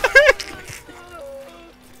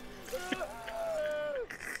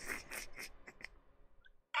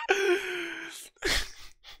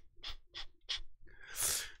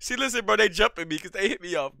 See, listen, bro, they jumping me because they hit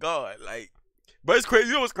me off guard. Like, but it's crazy.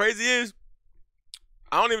 You know what's crazy is?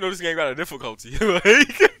 I don't even know this game got a difficulty. We're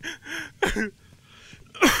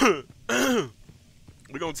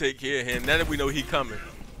gonna take care of him now that we know he coming.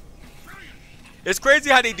 It's crazy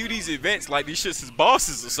how they do these events like these shits is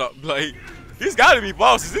bosses or something. Like, these gotta be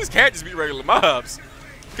bosses. This can't just be regular mobs.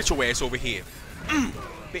 Get your ass over here.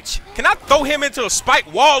 Bitch. Can I throw him into a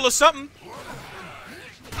spike wall or something?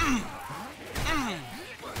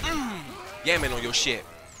 Yamming on your shit.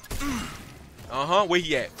 Uh-huh. Where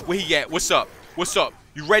he at? Where he at? What's up? What's up?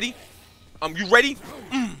 You ready? You ready?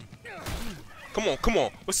 Come on, come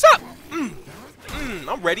on. What's up?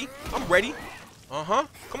 I'm ready. I'm ready. Uh-huh.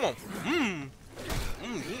 Come on.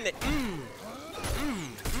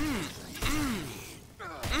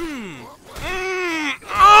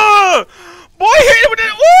 Boy, hit it with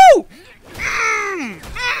that. Woo!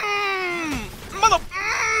 Mother.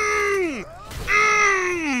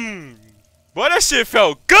 Boy, that shit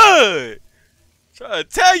felt good. Trying to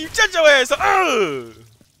tell you, shut your ass up.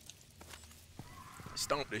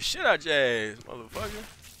 Stomp the shit out your ass, motherfucker.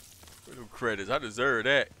 Give them credits. I deserve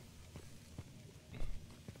that.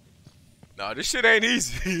 Nah, this shit ain't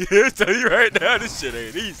easy. I'll tell you right now, this shit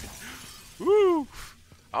ain't easy. Woo.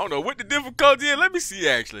 I don't know what the difficulty is. Let me see,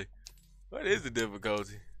 actually. What is the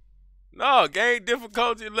difficulty? No, game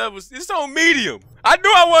difficulty levels. It's on medium. I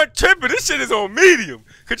knew I wasn't tripping. This shit is on medium.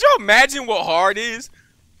 Could you imagine what hard is?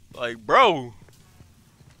 Like, bro.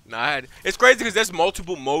 Nah, it's crazy because there's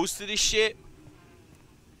multiple modes to this shit.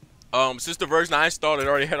 Since the version I installed, it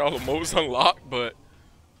already had all the modes unlocked. But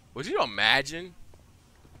would you imagine?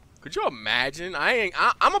 Could you imagine? I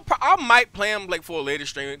might play them like for a later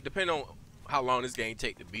stream, depending on how long this game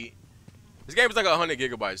take to beat. This game is like 100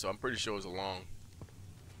 gigabytes, so I'm pretty sure it's long.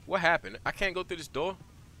 What happened? I can't go through this door.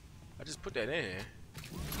 I just put that in there.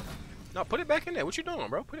 No, put it back in there. What you doing,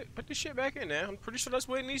 bro? Put this shit back in there. I'm pretty sure that's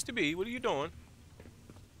where it needs to be. What are you doing?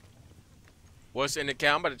 What's in the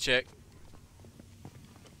account? I'm about to check.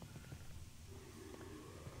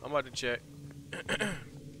 I'm about to check.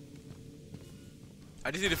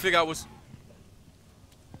 I just need to figure out what's...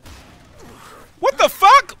 What the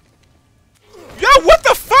fuck? Yo, what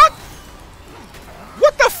the fuck?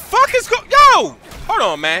 What the fuck is going... Yo! Hold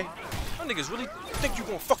on, man. Y'all niggas really think you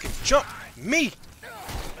gonna fucking jump me?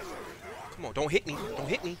 Come on, don't hit me. Don't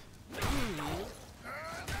hit me.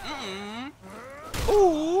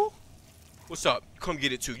 Ooh. What's up? Come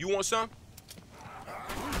get it too. You want some?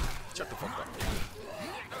 Shut the fuck up.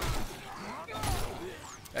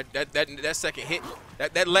 That second hit,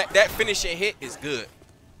 that finishing hit is good.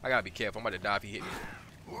 I gotta be careful. I'm about to die if he hit me.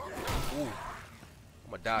 Ooh.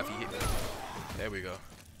 I'm gonna die if he hit me. There we go.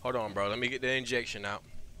 Hold on, bro. Let me get the injection out.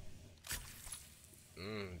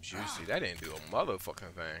 Juicy. That didn't do a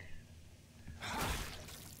motherfucking thing.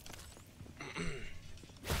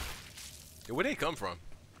 Yo, where'd they come from?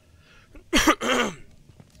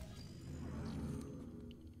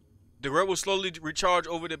 The red will slowly recharge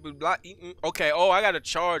over the block. Okay. Oh, I gotta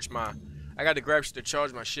charge my. I gotta grab shit to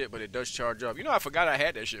charge my shit, but it does charge up. You know, I forgot I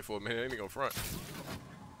had that shit for a minute. I ain't gonna front.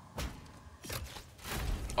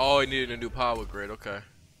 Oh, it needed a new power grid. Okay.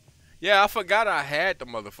 Yeah, I forgot I had the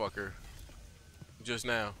motherfucker just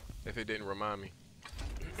now. If it didn't remind me.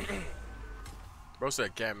 Bro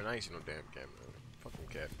said cabin. I ain't seen no damn cabin. Fucking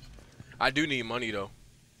cabin. I do need money though.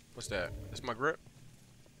 What's that? That's my grip?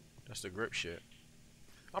 That's the grip shit.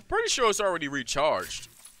 I'm pretty sure it's already recharged.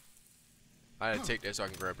 I had to take that so I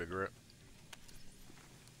can grab the grip.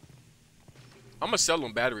 I'm gonna sell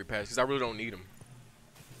them battery packs because I really don't need them.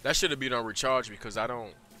 That should have been on recharge because I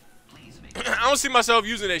don't. I don't see myself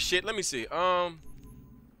using that shit. Let me see. Health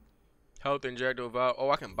injector valve. Oh,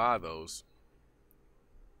 I can buy those.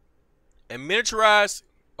 And miniaturize.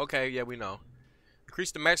 Okay, yeah, we know.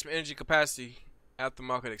 Increase the maximum energy capacity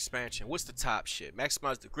aftermarket expansion. What's the top shit?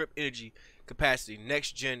 Maximize the grip energy capacity.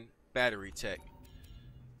 Next gen battery tech.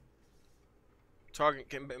 Target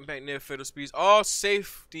can impact near fatal speeds. All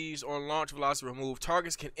safeties on launch velocity removed.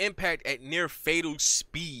 Targets can impact at near fatal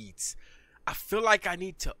speeds. I feel like I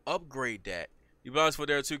need to upgrade that. You balance for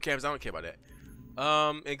there are 2 cams. I don't care about that.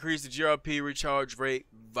 Increase the GRP recharge rate.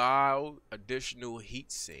 Vile additional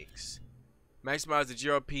heat sinks. Maximize the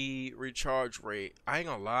GRP recharge rate. I ain't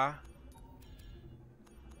gonna lie.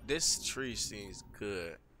 This tree seems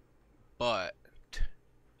good, but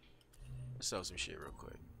let's sell some shit real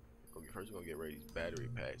quick. First, we're gonna get rid of these battery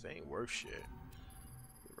packs. They ain't worth shit.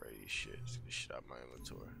 Get rid of these shit. Let's get this shit out my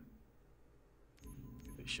inventory.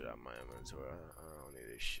 Get this shit out my inventory. I don't need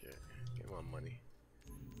this shit. Get my money.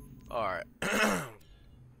 Alright.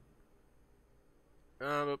 I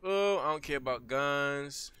don't care about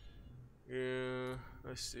guns. Yeah,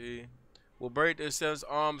 let's see. Will break their sense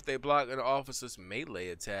arm if they block an officer's melee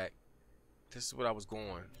attack. This is what I was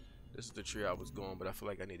going. This is the tree I was going, but I feel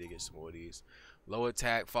like I need to get some more of these. Low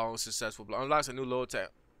attack following successful block. Unlocks a new low attack.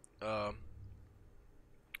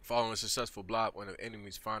 Following a successful block when an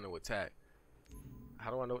enemy's final attack.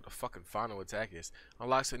 How do I know what the fucking final attack is?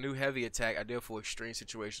 Unlocks a new heavy attack, ideal for extreme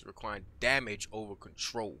situations requiring damage over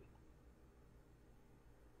control.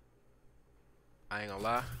 I ain't gonna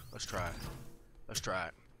lie. Let's try it. Let's try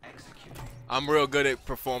it. Executing. I'm real good at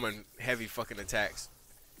performing heavy fucking attacks.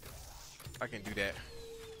 I can do that.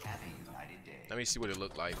 Happy United Day. Let me see what it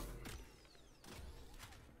looked like.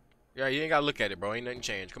 Yeah, you ain't gotta look at it, bro. Ain't nothing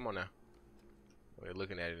changed. Come on now. We're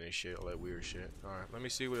looking at it and shit, all that weird shit. Alright, let me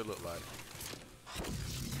see what it looked like.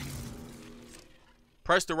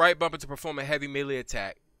 Press the right bumper to perform a heavy melee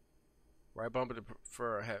attack. Right bumper to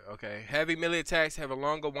for okay. Heavy melee attacks have a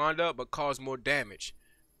longer wind up but cause more damage.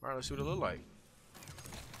 Alright, let's see what it look like.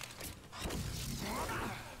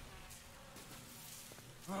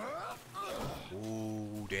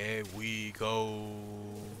 Ooh, there we go.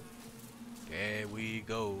 There we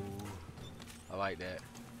go. I like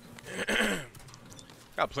that.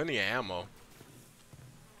 Got plenty of ammo.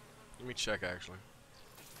 Let me check actually.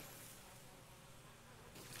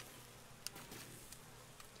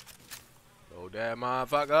 Load that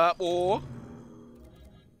motherfucker up, boy.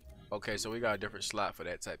 Okay, so we got a different slot for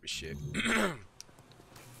that type of shit.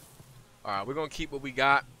 Alright, we're gonna keep what we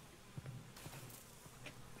got.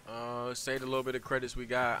 Save a little bit of credits we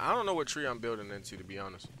got. I don't know what tree I'm building into, to be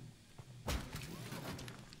honest. Yeah,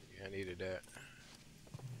 I needed that.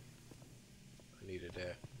 I needed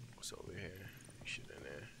that. What's over here? Shit in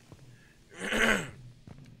there.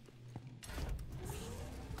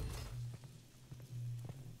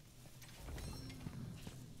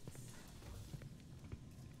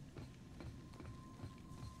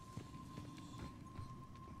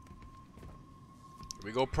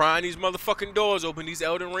 We go prying these motherfucking doors open, these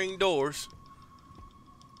Elden Ring doors.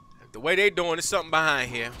 The way they doing is something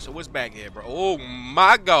behind here. So what's back here, bro? Oh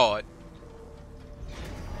my god.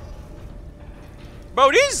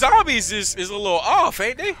 Bro, these zombies is a little off,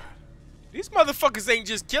 ain't they? These motherfuckers ain't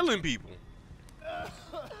just killing people.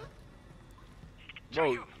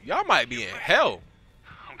 Bro, y'all might be in hell.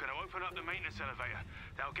 I'm gonna open up the maintenance elevator.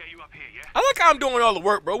 That'll get you up here, yeah? I like how I'm doing all the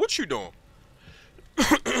work, bro. What you doing?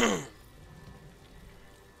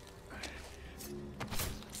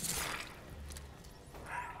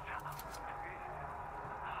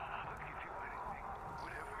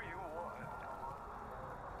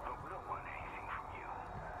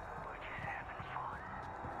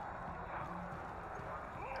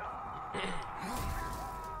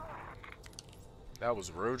 That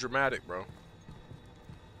was real dramatic, bro.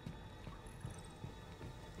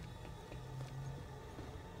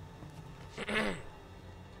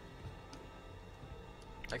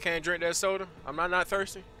 I can't drink that soda. I'm not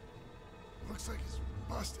thirsty. Looks like it's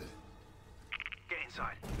busted. Get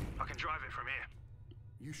inside. I can drive it from here.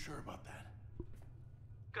 You sure about that?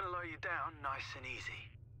 Gonna lower you down nice and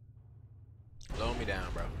easy. Lower me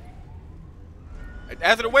down, bro.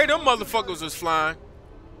 After the way them motherfuckers was flying,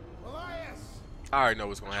 I already know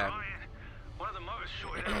what's gonna happen. One of the motors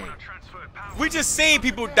shorted out when I transferred power. We just seen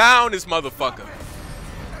people down this motherfucker.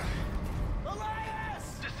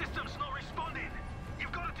 The system's not responding.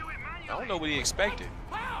 You've got to do it manually. I don't know what he expected.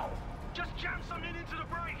 How? Just jam something into the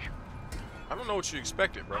brake. I don't know what you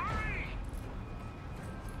expected, bro. Hurry!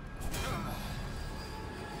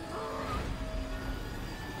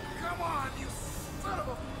 Come on, you son of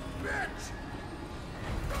a bitch!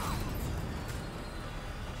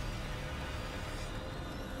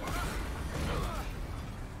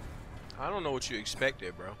 I don't know what you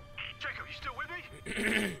expected, bro. Jacob, you still with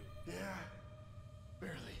me? Yeah,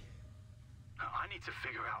 barely. I need to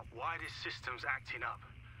figure out why this system's acting up.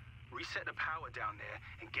 Reset the power down there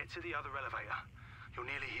and get to the other elevator. You're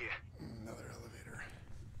nearly here. Another elevator.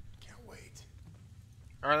 Can't wait.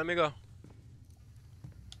 All right, let me go.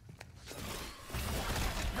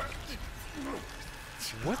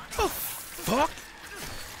 What the fuck?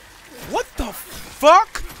 What the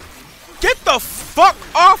fuck? Get the fuck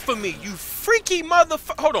off of me, you freaky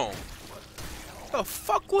motherfucker. Hold on. What the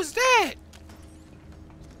fuck was that?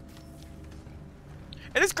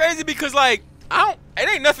 And it's crazy because, like, it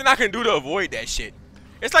ain't nothing I can do to avoid that shit.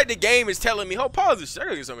 It's like the game is telling me, hold, pause this. I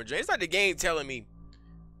gotta get some drink. It's like the game telling me,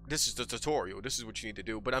 this is the tutorial. This is what you need to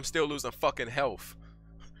do. But I'm still losing fucking health.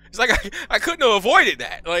 It's like I couldn't have avoided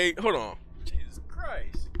that. Like, hold on. Jesus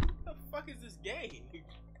Christ. What the fuck is this game?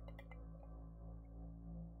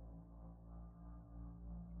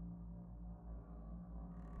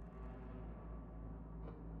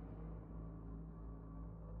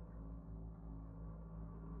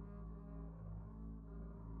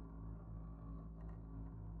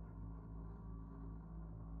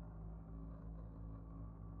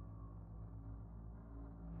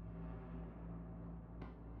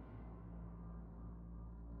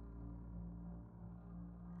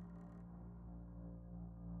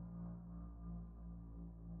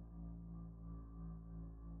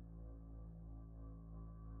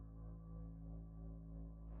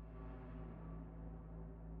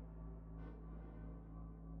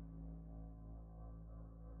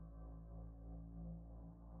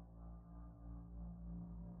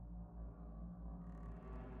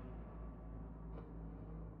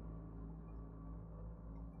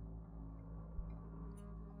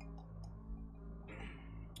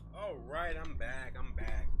 Alright, I'm back.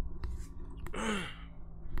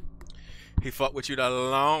 He fucked with you the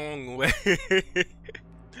long way.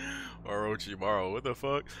 Orochimaru, what the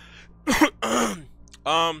fuck? I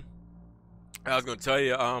was gonna tell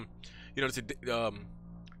you, you know, today,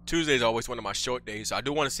 Tuesday's always one of my short days, so I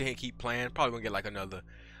do want to sit here and keep playing. Probably gonna get like another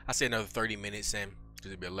 30 minutes in,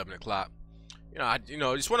 because it'll be 11 o'clock. You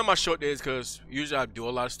know, it's one of my short days because usually I do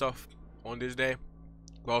a lot of stuff on this day,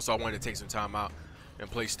 but also I wanted to take some time out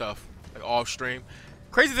and play stuff like off stream.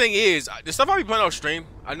 Crazy thing is, the stuff I be playing off stream,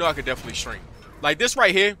 I know I could definitely stream. Like this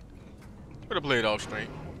right here, I'm gonna play it off stream,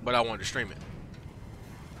 but I wanted to stream it.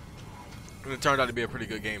 And it turned out to be a pretty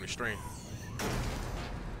good game to stream.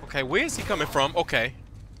 Okay, where is he coming from? Okay.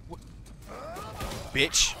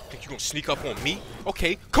 Bitch, think you gonna sneak up on me?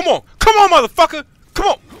 Okay, come on, motherfucker, come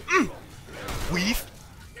on. Weave.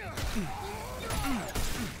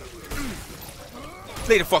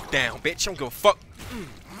 Lay the fuck down, bitch. I don't give a fuck.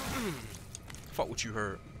 Fuck what you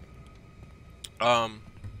heard.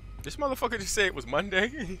 This motherfucker just said it was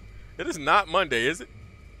Monday. It is not Monday, is it?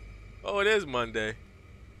 Oh, it is Monday.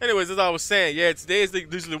 Anyways, as I was saying, yeah, today is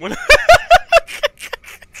usually when.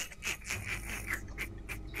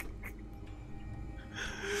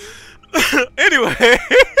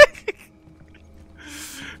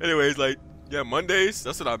 Anyways, like, yeah, Mondays.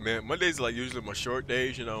 That's what I meant. Mondays are like usually my short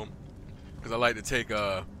days, you know, because I like to take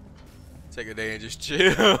a day and just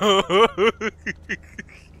chill.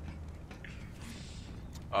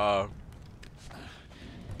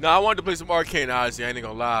 Now I wanted to play some Arcane Odyssey. I ain't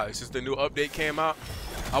gonna lie. Since the new update came out,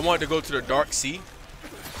 I wanted to go to the Dark Sea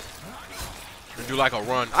and do like a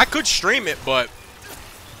run. I could stream it, but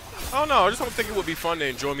I don't know. I just don't think it would be fun to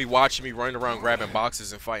enjoy me watching me running around grabbing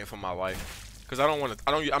boxes and fighting for my life. Cause I don't want to.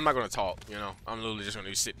 I'm not gonna talk. You know. I'm literally just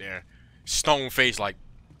gonna sit there, stone face, like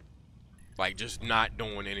just not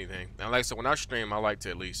doing anything. And like I said, when I stream, I like to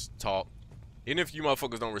at least talk. Even if you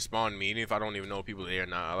motherfuckers don't respond to me, even if I don't even know if people are there or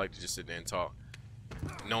not, I like to just sit there and talk.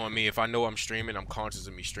 Knowing me, if I know I'm streaming, I'm conscious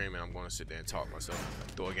of me streaming, I'm gonna sit there and talk myself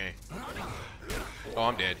through a game. Oh,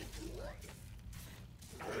 I'm dead.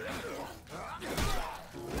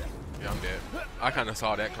 Yeah, I'm dead. I kind of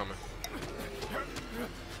saw that coming.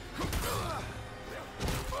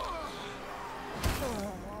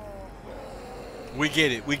 We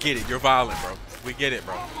get it. You're violent, bro. We get it,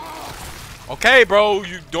 bro. Okay, bro,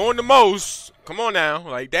 you doing the most. Come on now,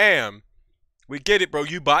 like, damn. We get it, bro.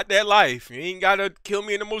 You bought that life. You ain't gotta kill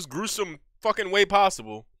me in the most gruesome fucking way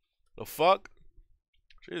possible. The fuck?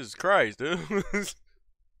 Jesus Christ, dude. This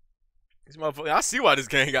motherfucker. I see why this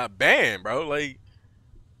game got banned, bro. Like,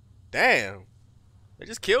 damn. They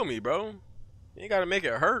just kill me, bro. You ain't gotta make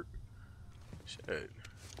it hurt. Shit.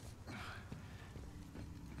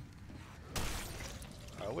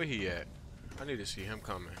 Where he at? I need to see him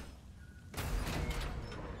coming.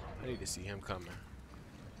 Where he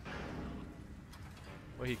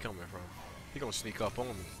coming from? He gonna sneak up on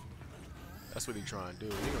me. That's what he trying to do.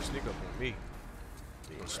 He gonna sneak up on me.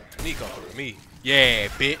 He gonna sneak up on me. Yeah,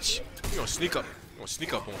 bitch. He gonna sneak up. He gonna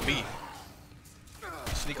sneak up on me.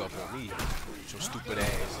 Sneak up on me. Your stupid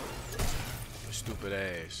ass. Your stupid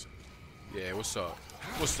ass. Yeah, what's up?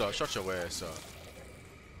 What's up? Shut your ass up.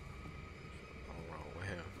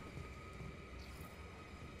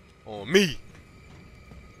 On me.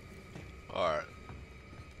 Alright.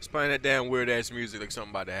 It's playing that damn weird ass music like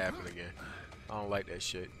something about to happen again. I don't like that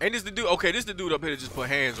shit. Ain't this the dude? Okay, this the dude up here that just put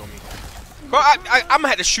hands on me. Bro, I'm gonna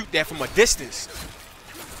have to shoot that from a distance.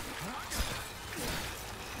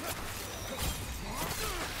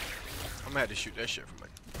 I'm gonna have to shoot that shit from a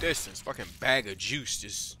distance. Fucking bag of juice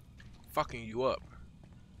just fucking you up.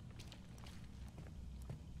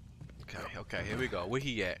 Okay, here we go. Where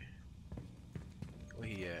he at? Where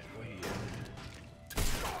he at?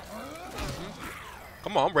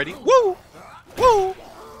 Come on, I'm ready. Woo! Woo!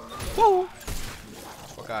 Woo!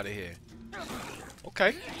 Fuck out of here.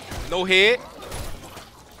 Okay. No head.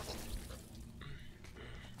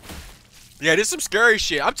 Yeah, there's some scary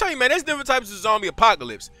shit. I'm telling you, man, there's different types of zombie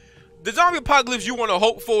apocalypse. The zombie apocalypse you want to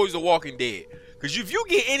hope for is The Walking Dead. Because if you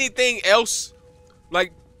get anything else,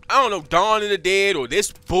 like, I don't know, Dawn of the Dead or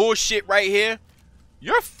this bullshit right here,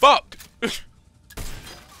 you're fucked.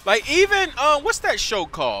 Like, even, what's that show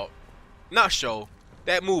called? Not show.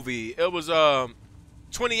 That movie. It was,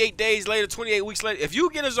 28 days later, 28 weeks later. If you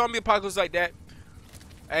get a zombie apocalypse like that,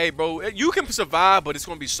 hey, bro, you can survive, but it's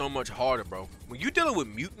going to be so much harder, bro. When you're dealing with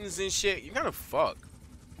mutants and shit, you're kind of fucked.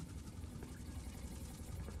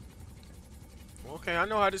 Okay, I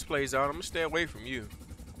know how this plays out. I'm going to stay away from you.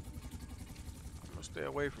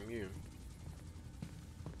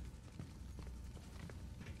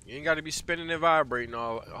 You ain't got to be spinning and vibrating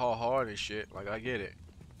all hard and shit. Like, I get it.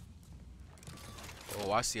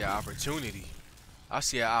 Oh, I see an opportunity. I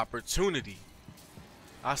see an opportunity.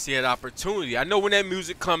 I see an opportunity. I know when that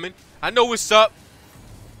music coming. I know what's up.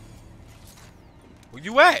 Where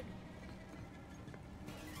you at?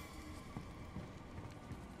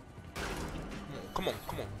 Come on,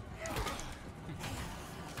 come on.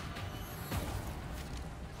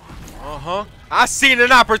 Uh-huh. I seen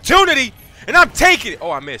an opportunity, and I'm taking it.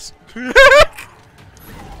 Oh, I missed. We ain't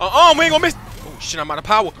gonna miss. Oh, shit, I'm out of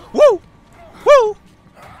power. Woo! Woo!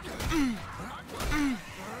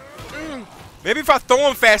 Maybe if I throw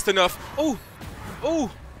him fast enough. Ooh. Ooh.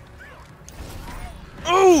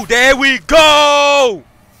 Ooh, there we go!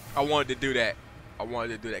 I wanted to do that. I wanted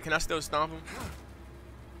to do that. Can I still stomp him?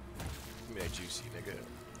 Give me that juicy, nigga.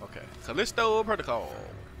 Okay. Callisto protocol.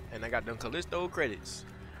 And I got them Callisto credits.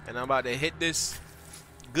 And I'm about to hit this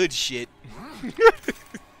good shit.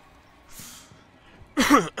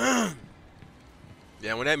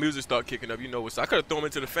 Yeah, when that music start kicking up, you know what's up. I could have thrown him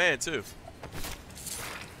into the fan too.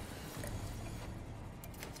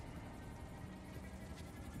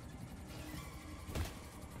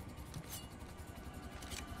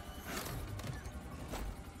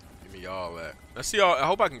 Give me all that. Let's see. I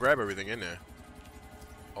hope I can grab everything in there.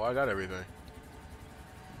 Oh, I got everything.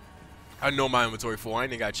 I know my inventory full. I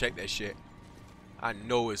ain't even gotta check that shit. I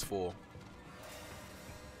know it's full.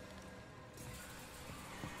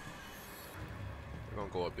 We're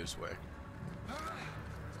gonna go up this way.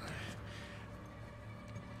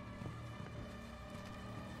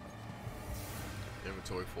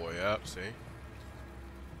 Inventory full, yep, see?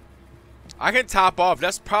 I can top off.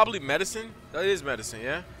 That's probably medicine. That is medicine,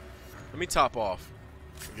 yeah? Let me top off.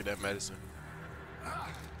 Get that medicine.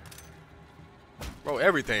 Bro,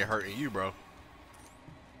 everything hurting you, bro.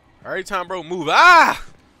 Every time bro move, ah!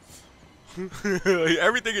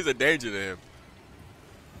 Everything is a danger to him.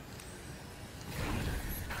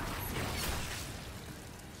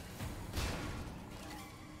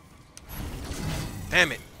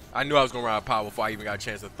 Damn it. I knew I was gonna ride power before I even got a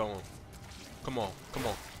chance to throw him. Come on, come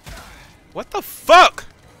on. What the fuck?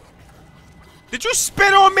 Did you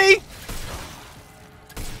spit on me?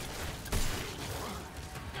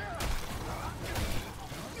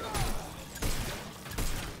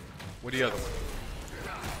 Where the other one?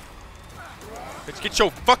 Let's get your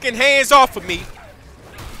fucking hands off of me.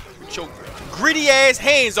 Get your gritty ass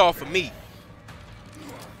hands off of me.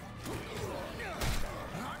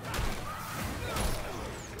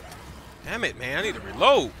 Damn it, man. I need to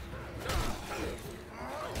reload.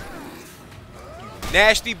 You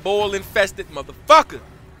nasty, boil infested motherfucker.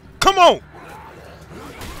 Come on.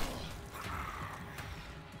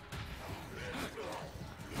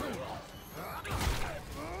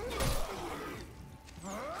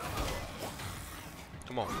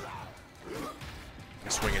 Come on. I'm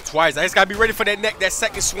swinging twice. I just gotta be ready for that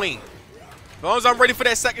second swing. As long as I'm ready for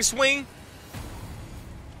that second swing.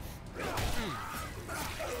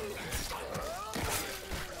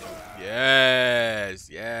 Yes,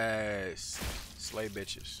 yes. Slay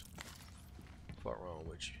bitches. What's wrong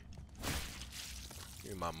with you?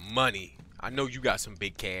 Give me my money. I know you got some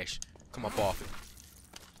big cash. Come up off it.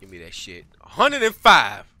 Give me that shit.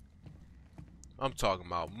 105. I'm talking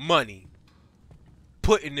about money.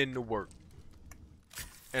 Putting in the work.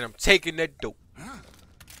 And I'm taking that dope.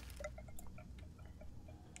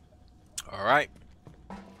 Alright.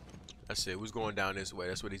 That's it. Who's going down this way?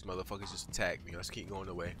 That's where these motherfuckers just attacked me. Let's keep going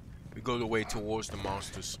the way. We go the way towards the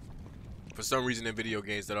monsters. For some reason in video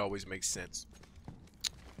games that always makes sense.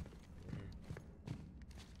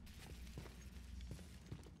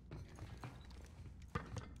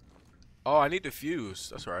 Oh, I need the fuse.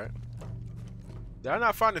 That's right. Did I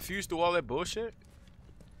not find the fuse through all that bullshit?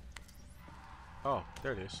 Oh,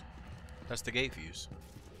 there it is. That's the gate fuse.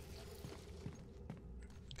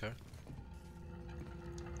 Okay.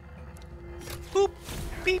 Boop.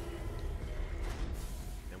 Beep.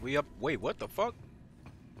 And we up. Wait, what the fuck?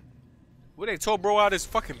 What, they told bro out his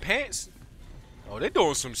fucking pants? Oh, they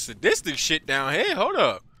doing some sadistic shit down here. Hold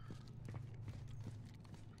up.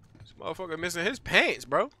 This motherfucker missing his pants,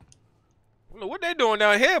 bro. I don't know what they doing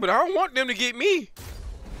down here, but I don't want them to get me.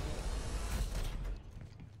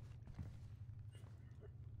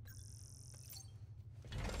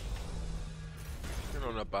 Get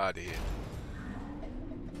on up out of here.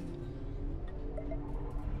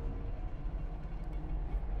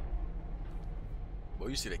 Boy,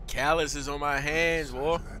 you see the calluses on my hands,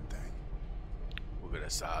 boy. Look at the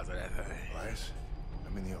size of that thing. Elias,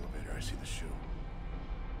 I'm in the elevator. I see the shoe.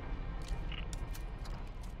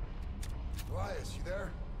 Elias, you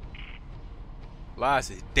there? Elias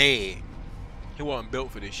is dead. He wasn't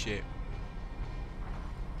built for this shit.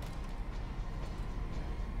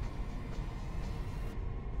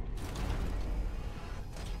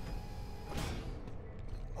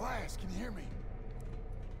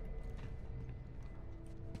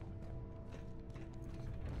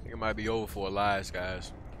 It might be over for Elias,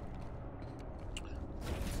 guys.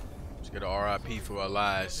 Let's get a RIP for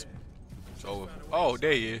Elias. It's over. Oh,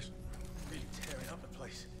 there he is. Really tearing up the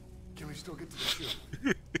place. Can we still get to the shoe?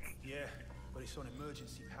 Yeah, but it's on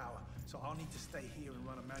emergency power, so I'll need to stay here and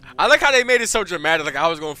run a manual. I like how they made it so dramatic. Like I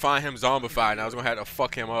was gonna find him zombified and I was gonna have to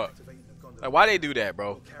fuck him up. Like why they do that,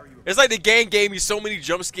 bro? It's like the game gave me so many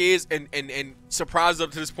jump scares and surprises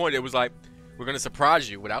up to this point. It was like we're gonna surprise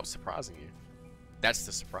you without surprising you. That's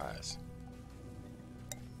the surprise.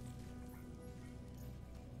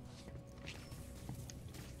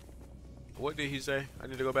 What did he say? I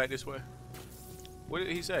need to go back this way. What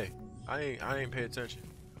did he say? I ain't pay attention.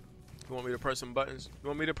 You want me to press some buttons? You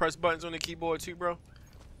want me to press buttons on the keyboard too, bro?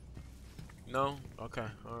 No? Okay.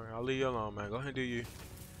 Alright, I'll leave you alone, man. Go ahead and do you.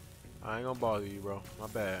 I ain't gonna bother you, bro. My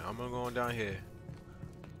bad. I'm gonna go on down here.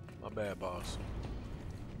 My bad, boss.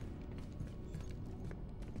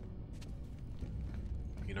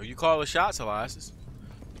 You know, you call the shots, Elias.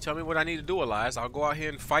 You tell me what I need to do, Elias. I'll go out here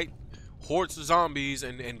and fight hordes of zombies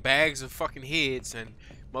and bags of fucking heads and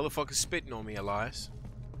motherfuckers spitting on me, Elias.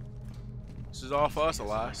 This is all for us,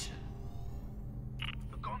 Elias.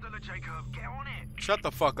 The gondola, Jacob, get on it. Shut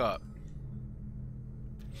the fuck up.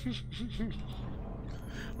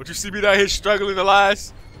 Would you see me down here struggling,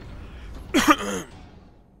 Elias?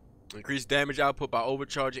 Increase damage output by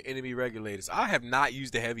overcharging enemy regulators. I have not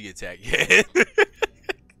used the heavy attack yet.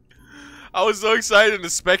 I was so excited to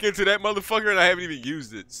spec into that motherfucker and I haven't even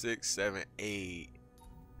used it. 6, 7, 8.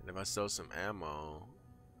 And if I sell some ammo,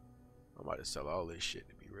 I'm about to sell all this shit,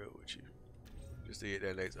 to be real with you. Just to get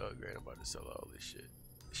that next upgrade, I'm about to sell all this shit.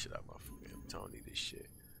 This shit out my fucking. I don't need this shit.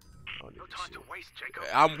 I don't need No this time shit. to waste, Jacob.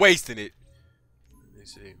 I'm wasting it. Let me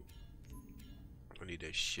see. I don't need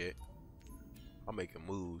that shit. I'm making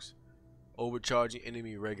moves. Overcharging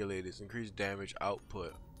enemy regulators. Increase damage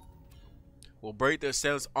output. Will break the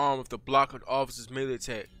assailant's arm if the block of the officer's melee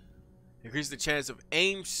attack. Increase the chance of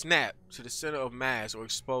aim snap to the center of mass or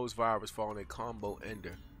exposed virus following a combo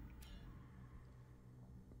ender.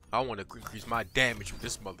 I want to increase my damage with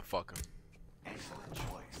this motherfucker. Excellent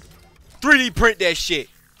choice. 3D print that shit.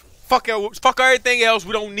 Fuck everything else.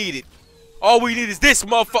 We don't need it. All we need is this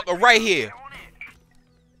motherfucker right here. Get on it.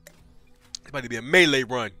 It's about to be a melee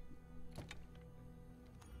run.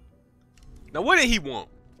 Now what did he want?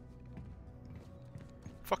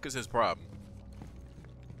 Fuck is his problem?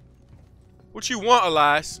 What you want,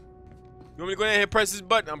 Elias? You want me to go ahead and press this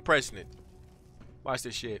button? I'm pressing it. Watch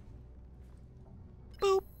this shit.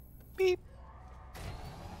 Boop. Beep.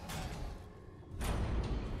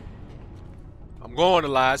 I'm going,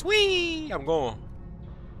 Elias. Whee! I'm going.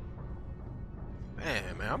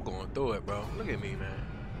 Man, I'm going through it, bro. Look at me, man.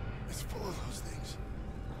 It's full of those things.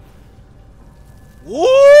 Woo!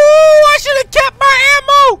 I should have kept my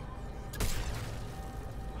ammo!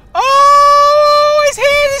 Oh! His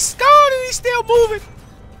head is gone and he's still moving.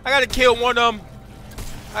 I gotta kill one of them.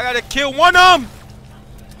 I gotta kill one of them.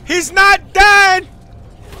 He's not dying.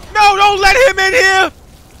 No, don't let him in here.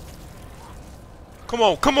 Come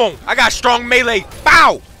on, come on. I got strong melee.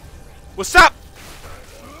 Bow! What's up?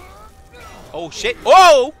 Oh, shit.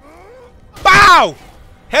 Oh! Bow!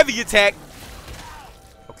 Heavy attack.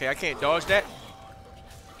 Okay, I can't dodge that.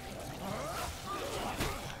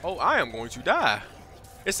 Oh, I am going to die.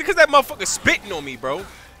 It's because that motherfucker spitting on me, bro.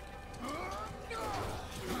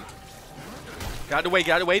 Get out of the way,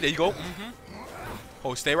 get out of the way. There you go.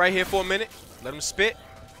 Oh, stay right here for a minute. Let him spit.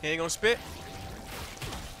 He ain't gonna spit.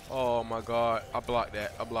 Oh my god. I blocked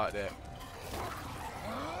that. I blocked that.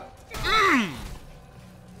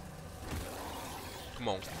 Come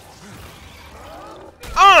on.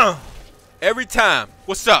 Every time.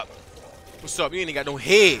 What's up? What's up? You ain't got no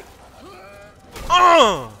head.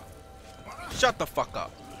 Shut the fuck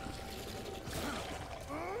up.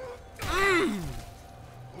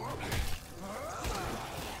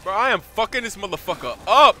 Bro, I am fucking this motherfucker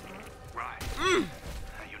up. Right.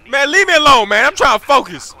 Man, leave me alone, man. I'm trying to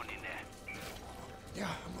focus. Going in there. Yeah,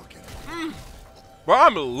 I'm looking. Bro,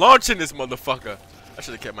 I'm launching this motherfucker. I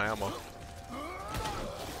should have kept my ammo.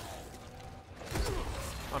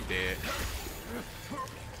 I'm dead.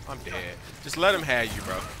 I'm dead. Just let him have you,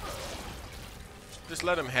 bro. Just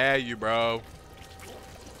let him have you, bro.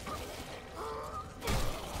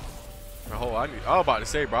 Oh, I was about to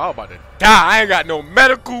say, bro, I was about to die. I ain't got no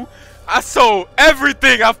medical. I sold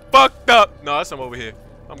everything. I fucked up. No, that's some over here.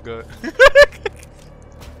 I'm good.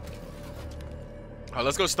 Alright,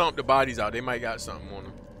 let's go stomp the bodies out. They might got something on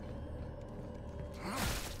them.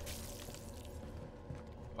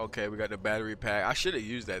 Okay, we got the battery pack. I should have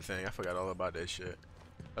used that thing. I forgot all about that shit.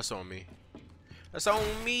 That's on me. That's on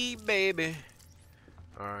me, baby.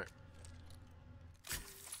 Alright.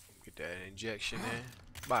 that injection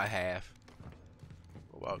in. About half.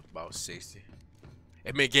 About 60.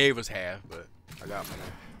 It gave us half, but I got more.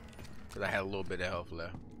 Because I had a little bit of health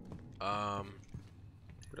left.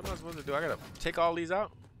 What am I supposed to do? I gotta take all these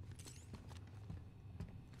out?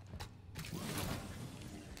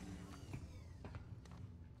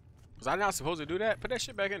 Was I not supposed to do that? Put that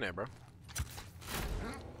shit back in there, bro.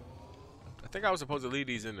 I think I was supposed to leave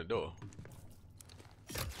these in the door.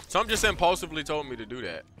 Some just impulsively told me to do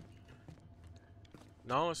that.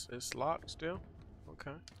 No, it's locked still.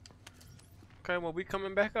 Okay. Okay, well we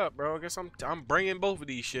coming back up, bro. I guess I'm bringing both of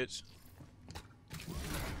these shits.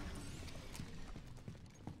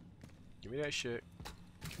 Give me that shit.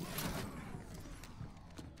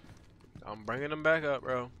 I'm bringing them back up,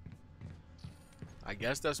 bro. I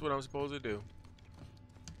guess that's what I'm supposed to do.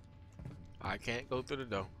 I can't go through the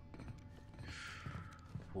door.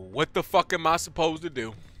 What the fuck am I supposed to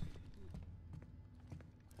do?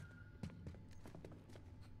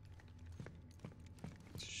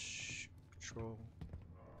 Control.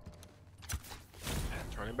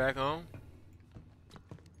 Turn it back on.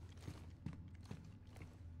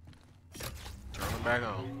 Turn it back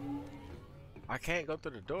on. I can't go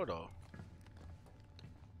through the door though.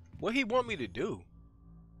 What he want me to do?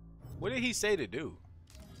 What did he say to do?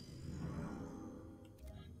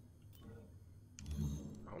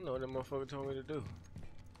 I don't know what that motherfucker told me to do.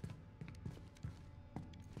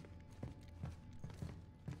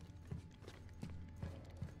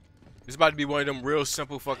 It's about to be one of them real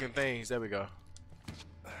simple fucking things. There we go.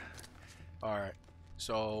 Alright.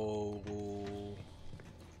 So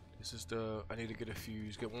this is the, I need to get a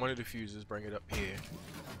fuse. Get one of the fuses, bring it up here.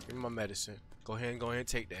 Give me my medicine. Go ahead and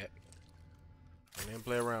take that. Go ahead and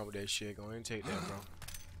play around with that shit. Go ahead and take that, bro.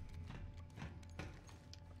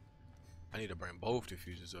 I need to bring both the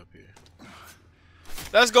fuses up here.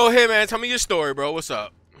 Let's go ahead, man. Tell me your story, bro. What's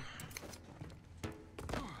up?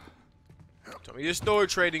 Tell me your story,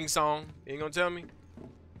 trading song. You ain't gonna tell me?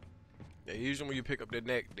 Yeah, usually when you pick up their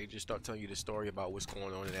neck, they just start telling you the story about what's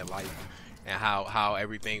going on in their life and how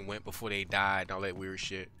everything went before they died and all that weird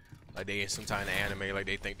shit. Like they in some kind of anime, like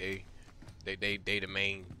they think they the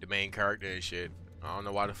main character and shit. I don't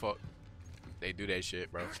know why the fuck they do that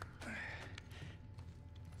shit, bro.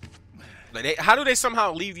 Like how do they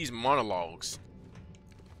somehow leave these monologues?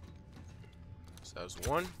 So that's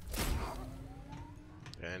one.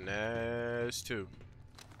 And there's two.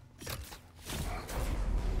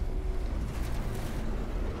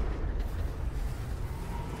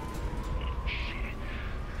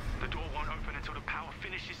 The door won't open until the power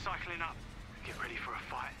finishes cycling up. Get ready for a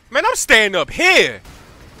fight. Man, I'm staying up here.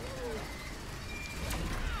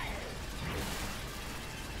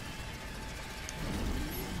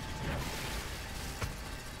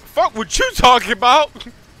 Fuck what you talking about?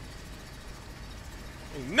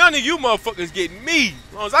 Ain't none of you motherfuckers getting me.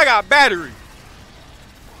 As long as I got battery.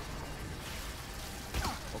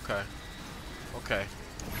 Okay. Okay.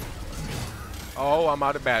 Oh, I'm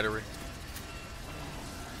out of battery.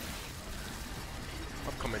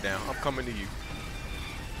 I'm coming down. I'm coming to you.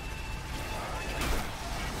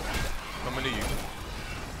 Coming to you.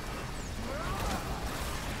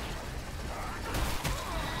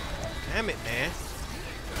 Damn it, man.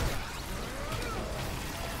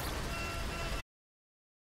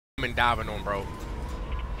 Woman diving on, bro.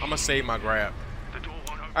 I'm gonna save my grab.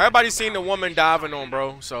 Everybody's seen the woman diving on,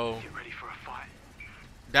 bro. So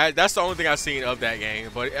that's the only thing I've seen of that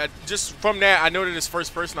game. But just from that, I know that it's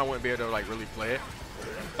first person. I wouldn't be able to like really play it,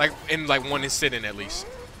 like in like one sitting at least.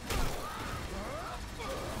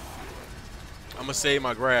 I'm gonna save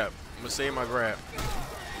my grab. I'm gonna save my grab.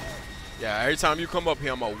 Yeah, every time you come up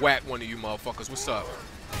here, I'm gonna whack one of you motherfuckers. What's up?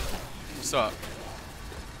 What's up?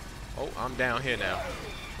 Oh, I'm down here now.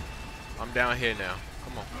 I'm down here now.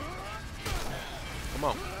 Come on. Come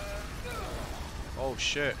on. Oh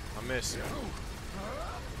shit, I missed it.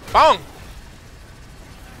 Bong!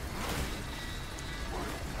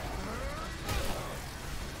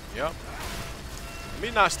 Yep. Let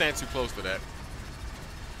me not stand too close to that.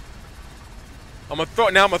 I'm gonna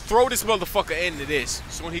throw this motherfucker into this.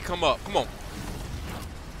 So when he come up, come on.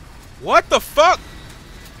 What the fuck?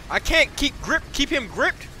 I can't keep him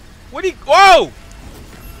gripped. What he? Whoa!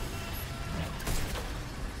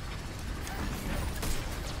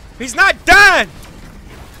 He's not dying.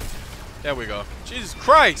 There we go. Jesus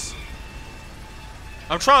Christ.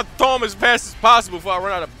 I'm trying to throw him as fast as possible before I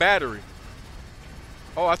run out of battery.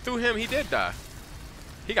 Oh, I threw him. He did die.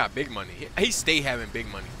 He got big money. He stay having big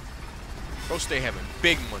money. Bro stay having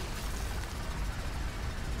big money.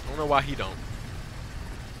 I don't know why he don't.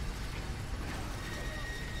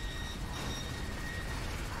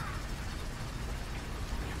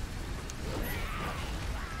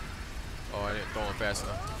 going fast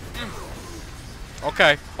enough.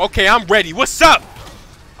 Okay. Okay, I'm ready. What's up?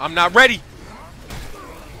 I'm not ready.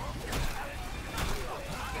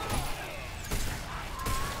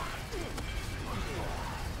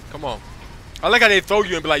 Come on. I like how they throw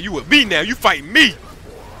you and be like, you with me now. You fighting me.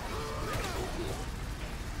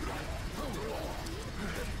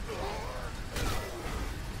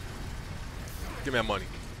 Give me that money.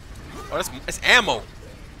 Oh, that's ammo.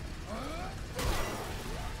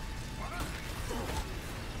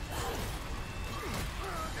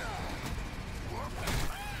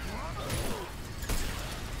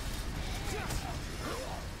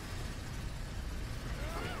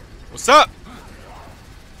 What's up?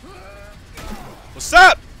 What's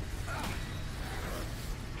up?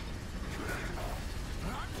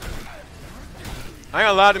 I ain't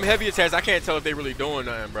gonna lie, them heavy attacks, I can't tell if they really doing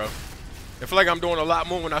nothing, bro. I feel like I'm doing a lot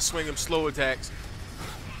more when I swing them slow attacks.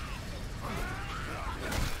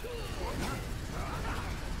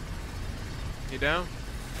 You down?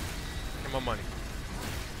 Get my money.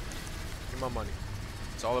 Get my money.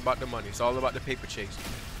 It's all about the money. It's all about the paper chase.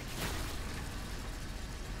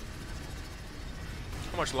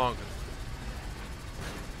 How much longer?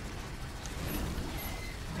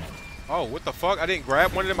 Oh, what the fuck? I didn't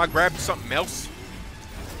grab one of them. I grabbed something else.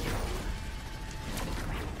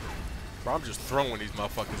 Bro, I'm just throwing these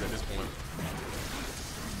motherfuckers at this point.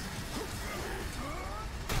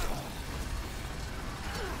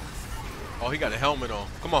 Oh, he got a helmet on.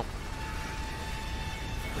 Come on.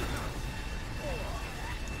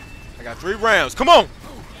 I got 3 rounds. Come on.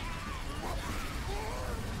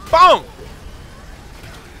 Boom.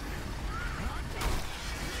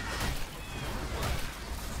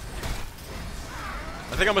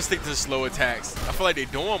 I think I'm gonna stick to the slow attacks. I feel like they're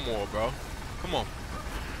doing more, bro. Come on.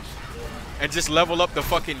 And just level up the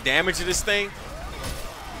fucking damage of this thing.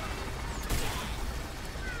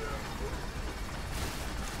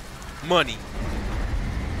 Money.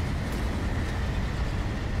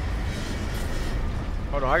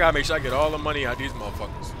 Hold on, I gotta make sure I get all the money out of these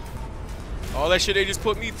motherfuckers. All that shit they just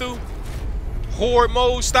put me through. Horde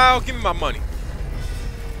mode style, give me my money.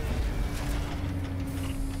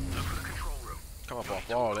 Come up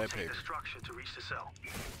off all that paper.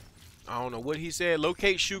 I don't know what he said.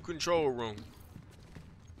 Locate shoe control room.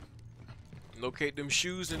 Locate them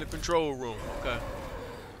shoes in the control room. Okay.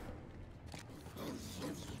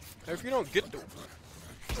 If you don't get the...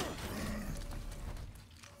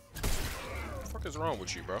 Fuck is wrong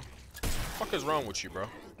with you, bro? Fuck is wrong with you, bro?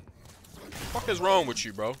 Fuck is wrong with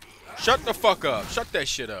you, bro? Shut the fuck up. Shut that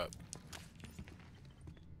shit up.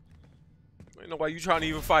 I don't know why you trying to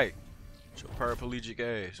even fight. Your paraplegic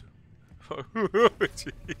ass.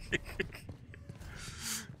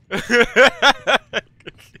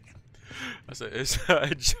 I said, it's not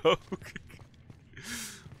a joke.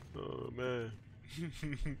 Oh, man.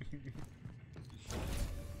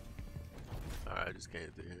 Alright, I just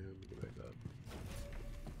can't do him. Let me go back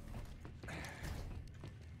up.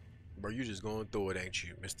 Bro, you just going through it, ain't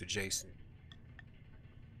you, Mr. Jason?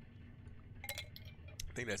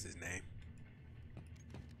 I think that's his name.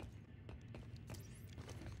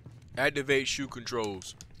 Activate shoe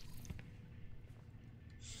controls.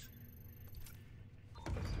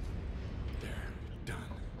 There, done.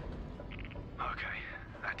 Okay,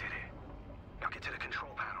 I did it. Now get to the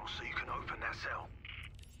control panel so you can open that cell.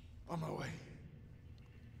 On my way.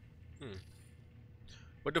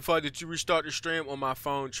 What the fuck, did you restart the stream on my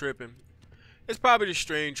phone tripping? It's probably the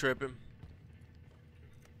stream tripping.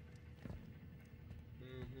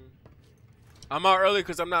 I'm out early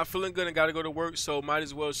because I'm not feeling good and gotta go to work, so might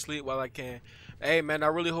as well sleep while I can. Hey man, I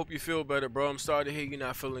really hope you feel better, bro. I'm sorry to hear you're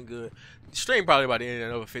not feeling good. The stream probably about to end in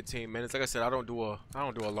another 15 minutes. Like I said, I don't do a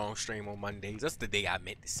long stream on Mondays. That's the day I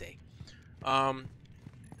meant to say.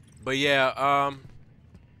 But yeah,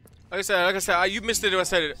 like I said, you missed it. I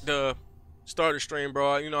said it, the start of the stream,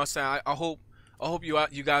 bro. You know what I'm saying? I hope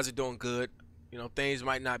you guys are doing good. You know, things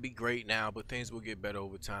might not be great now, but things will get better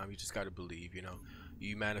over time. You just gotta believe, you know.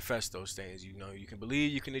 You manifest those things, you know. You can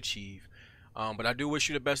believe, you can achieve. But I do wish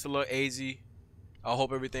you the best of luck, AZ. I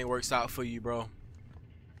hope everything works out for you, bro.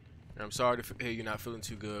 And I'm sorry to hear you're not feeling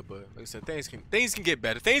too good, but like I said, things can get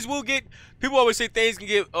better. Things will get. People always say things can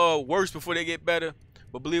get worse before they get better,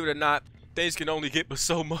 but believe it or not, things can only get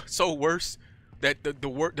so worse that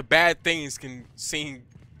the bad things can seem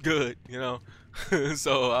good, you know.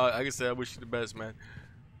 So like I said, I wish you the best, man.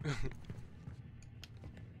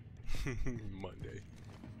 Monday.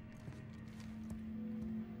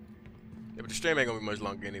 Yeah, but the stream ain't gonna be much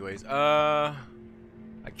longer anyways. I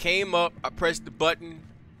came up, I pressed the button.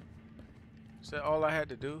 Is that all I had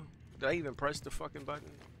to do? Did I even press the fucking button?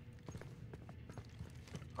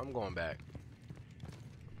 I'm going back.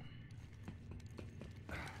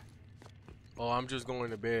 Oh, I'm just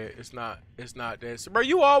going to bed. It's not that. So, bro,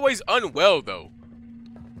 you always unwell though.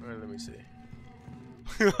 All right, let me see.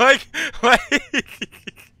 like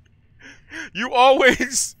you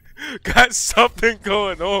always got something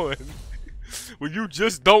going on when you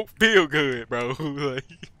just don't feel good, bro.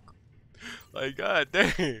 like god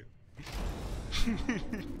damn.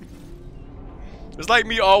 It's like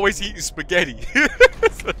me always eating spaghetti.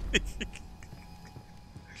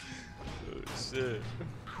 Oh shit.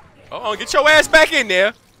 Uh-oh, get your ass back in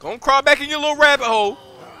there. Go and crawl back in your little rabbit hole.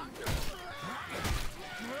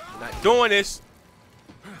 I'm not doing this.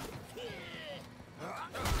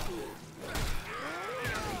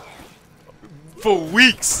 For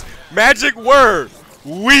weeks. Magic word.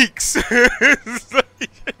 Weeks.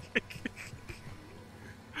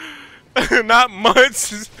 Not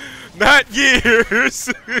months. Not years.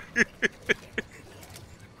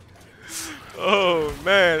 Oh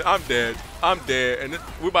man, I'm dead. I'm dead. And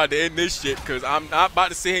we're about to end this shit because I'm not about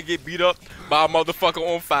to sit here and get beat up by a motherfucker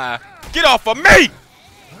on fire. Get off of me!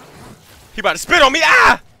 He about to spit on me.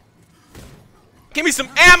 Ah! Give me some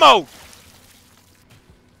ammo!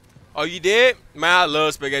 Oh, you did? Man, I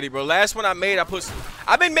love spaghetti, bro. Last one I made,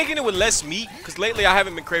 I've been making it with less meat because lately I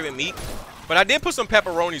haven't been craving meat. But I did put some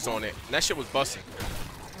pepperonis on it, and that shit was busting.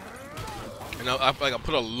 And I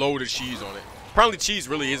put a load of cheese on it. Apparently cheese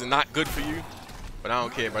really is not good for you, but I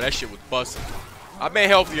don't care, bro. That shit was busting. I've been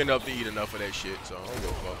healthy enough to eat enough of that shit, so I don't give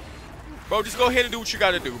a fuck. Bro, just go ahead and do what you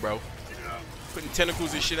gotta do, bro. Putting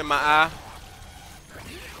tentacles and shit in my eye.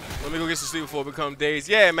 Let me go get some sleep before it becomes days.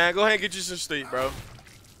 Yeah, man, go ahead and get you some sleep, bro.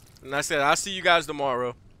 And I said, I'll see you guys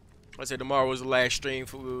tomorrow. I said tomorrow was the last stream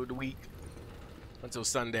for the week. Until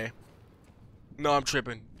Sunday. No, I'm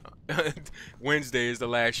tripping. Wednesday is the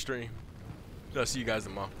last stream. I'll see you guys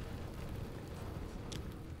tomorrow.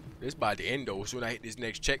 This about to end though, so when I hit this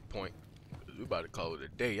next checkpoint. We about to call it a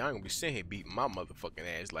day. I ain't gonna be sitting here beating my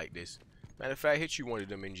motherfucking ass like this. Matter of fact, hit you one of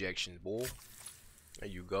them injections, boy. There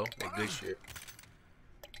you go. That good shit.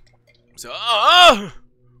 So,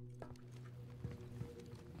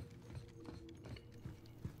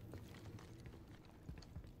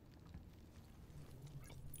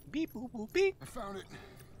 beep boop boop beep. I found it.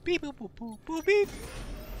 Beep boop boop boop boop beep.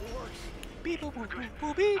 It works. Beep boop boop boop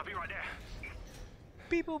boop beep. I'll be right there.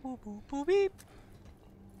 Beep boop boop boop boop beep.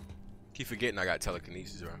 Keep forgetting I got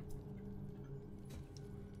telekinesis, bro.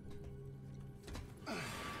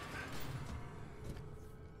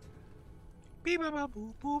 Beep boop boop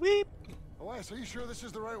boop boop beep. Elias, are you sure this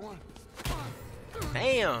is the right one?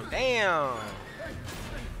 Damn, damn.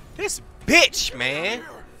 This bitch, man.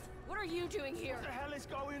 What are you doing here? What the hell is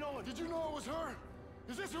going on? Did you know it was her?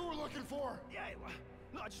 Is this who we're looking for? Yeah,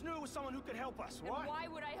 look, I just knew it was someone who could help us, And right? why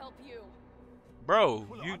would I help you? Bro,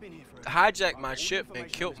 Well, look, you I've been here for hijacked my all the ship and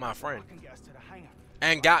information killed is my before friend. I can get us to the hangar.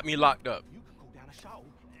 And got me locked up. You can call down a shuttle,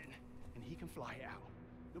 and he can fly it out.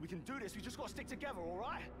 Look, we can do this. We just got to stick together, all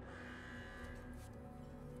right?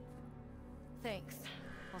 Thanks.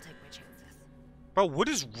 I'll take my chances. Bro, what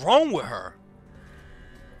is wrong with her?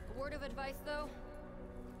 A word of advice, though?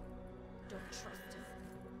 Don't trust him.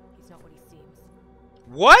 He's not what he seems.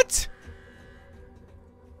 What?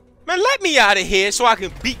 Man, let me out of here so I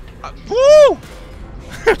can beat. Woo!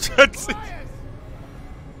 I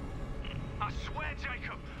swear,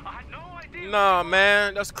 Jacob, I had no idea. Nah,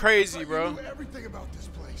 man, that's crazy, bro. You knew everything about this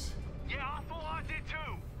place. Yeah, I thought I did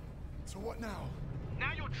too. So what now?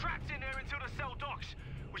 Now you're trapped in there until the cell docks,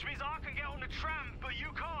 which means I can get on the tram, but you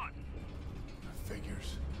can't.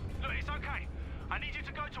 Figures. Look, it's okay. I need you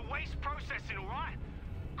to go to waste processing, all right?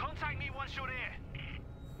 Contact me once you're there.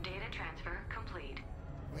 Data transfer complete.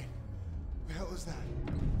 Wait, the hell is that?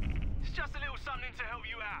 It's just a little something to help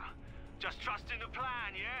you out. Just trust in the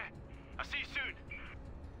plan, yeah? I'll see you soon.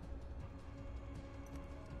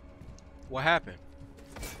 What happened?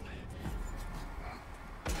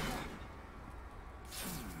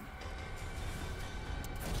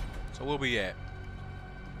 So where we at?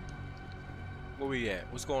 Where we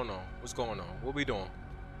at? What's going on? What's going on? What we doing?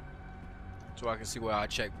 So I can see where our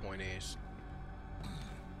checkpoint is.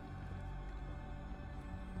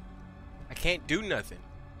 I can't do nothing.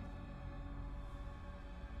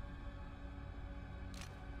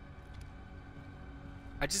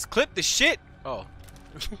 I just clipped the shit. Oh.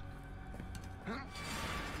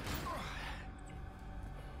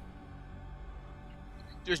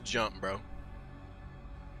 Just jump, bro.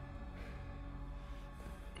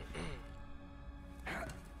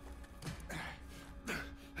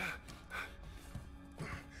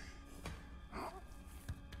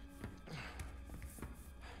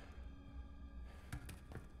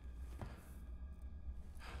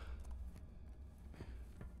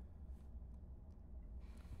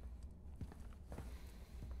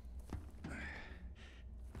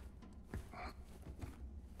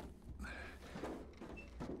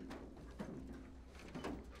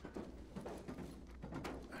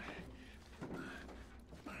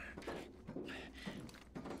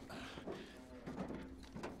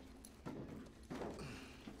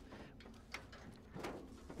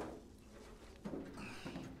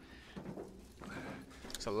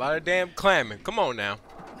 It's a lot of damn clamming. Come on now.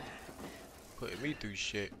 Putting me through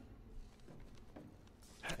shit.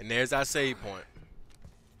 And there's our save point.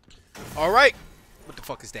 Alright. What the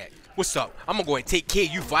fuck is that? What's up? I'm gonna go and take care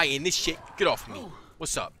of you fighting this shit. Get off of me.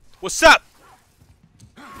 What's up? What's up?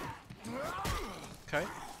 Okay.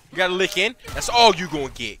 You gotta lick in. That's all you gonna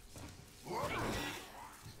get.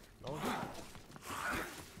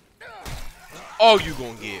 All you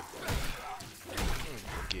gonna get.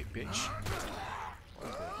 Get, bitch.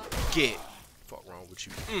 Get. Fuck wrong with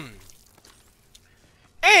you.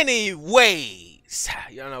 Anyways,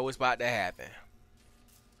 y'all know what's about to happen.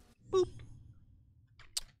 Boop.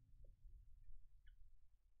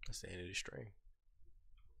 That's the end of the stream.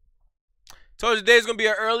 Told you today's gonna be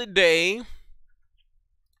an early day.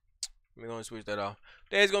 We're gonna switch that off.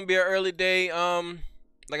 Today's gonna be an early day.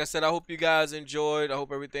 Like I said, I hope you guys enjoyed. I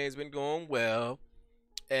hope everything's been going well.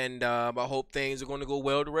 And I hope things are going to go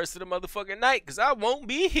well the rest of the motherfucking night, because I won't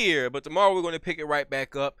be here. But tomorrow we're going to pick it right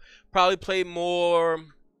back up. Probably play more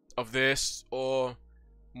of this or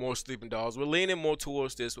more Sleeping Dogs. We're leaning more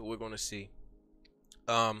towards this, but we're going to see.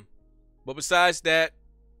 But besides that,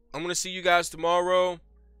 I'm going to see you guys tomorrow.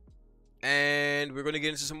 And we're going to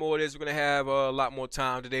get into some more of this. We're going to have a lot more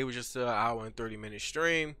time. Today was just an hour and 30-minute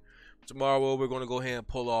stream. Tomorrow we're going to go ahead and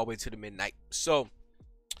pull all the way to the midnight. So,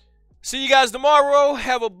 see you guys tomorrow.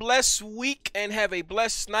 Have a blessed week and have a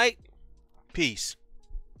blessed night. Peace.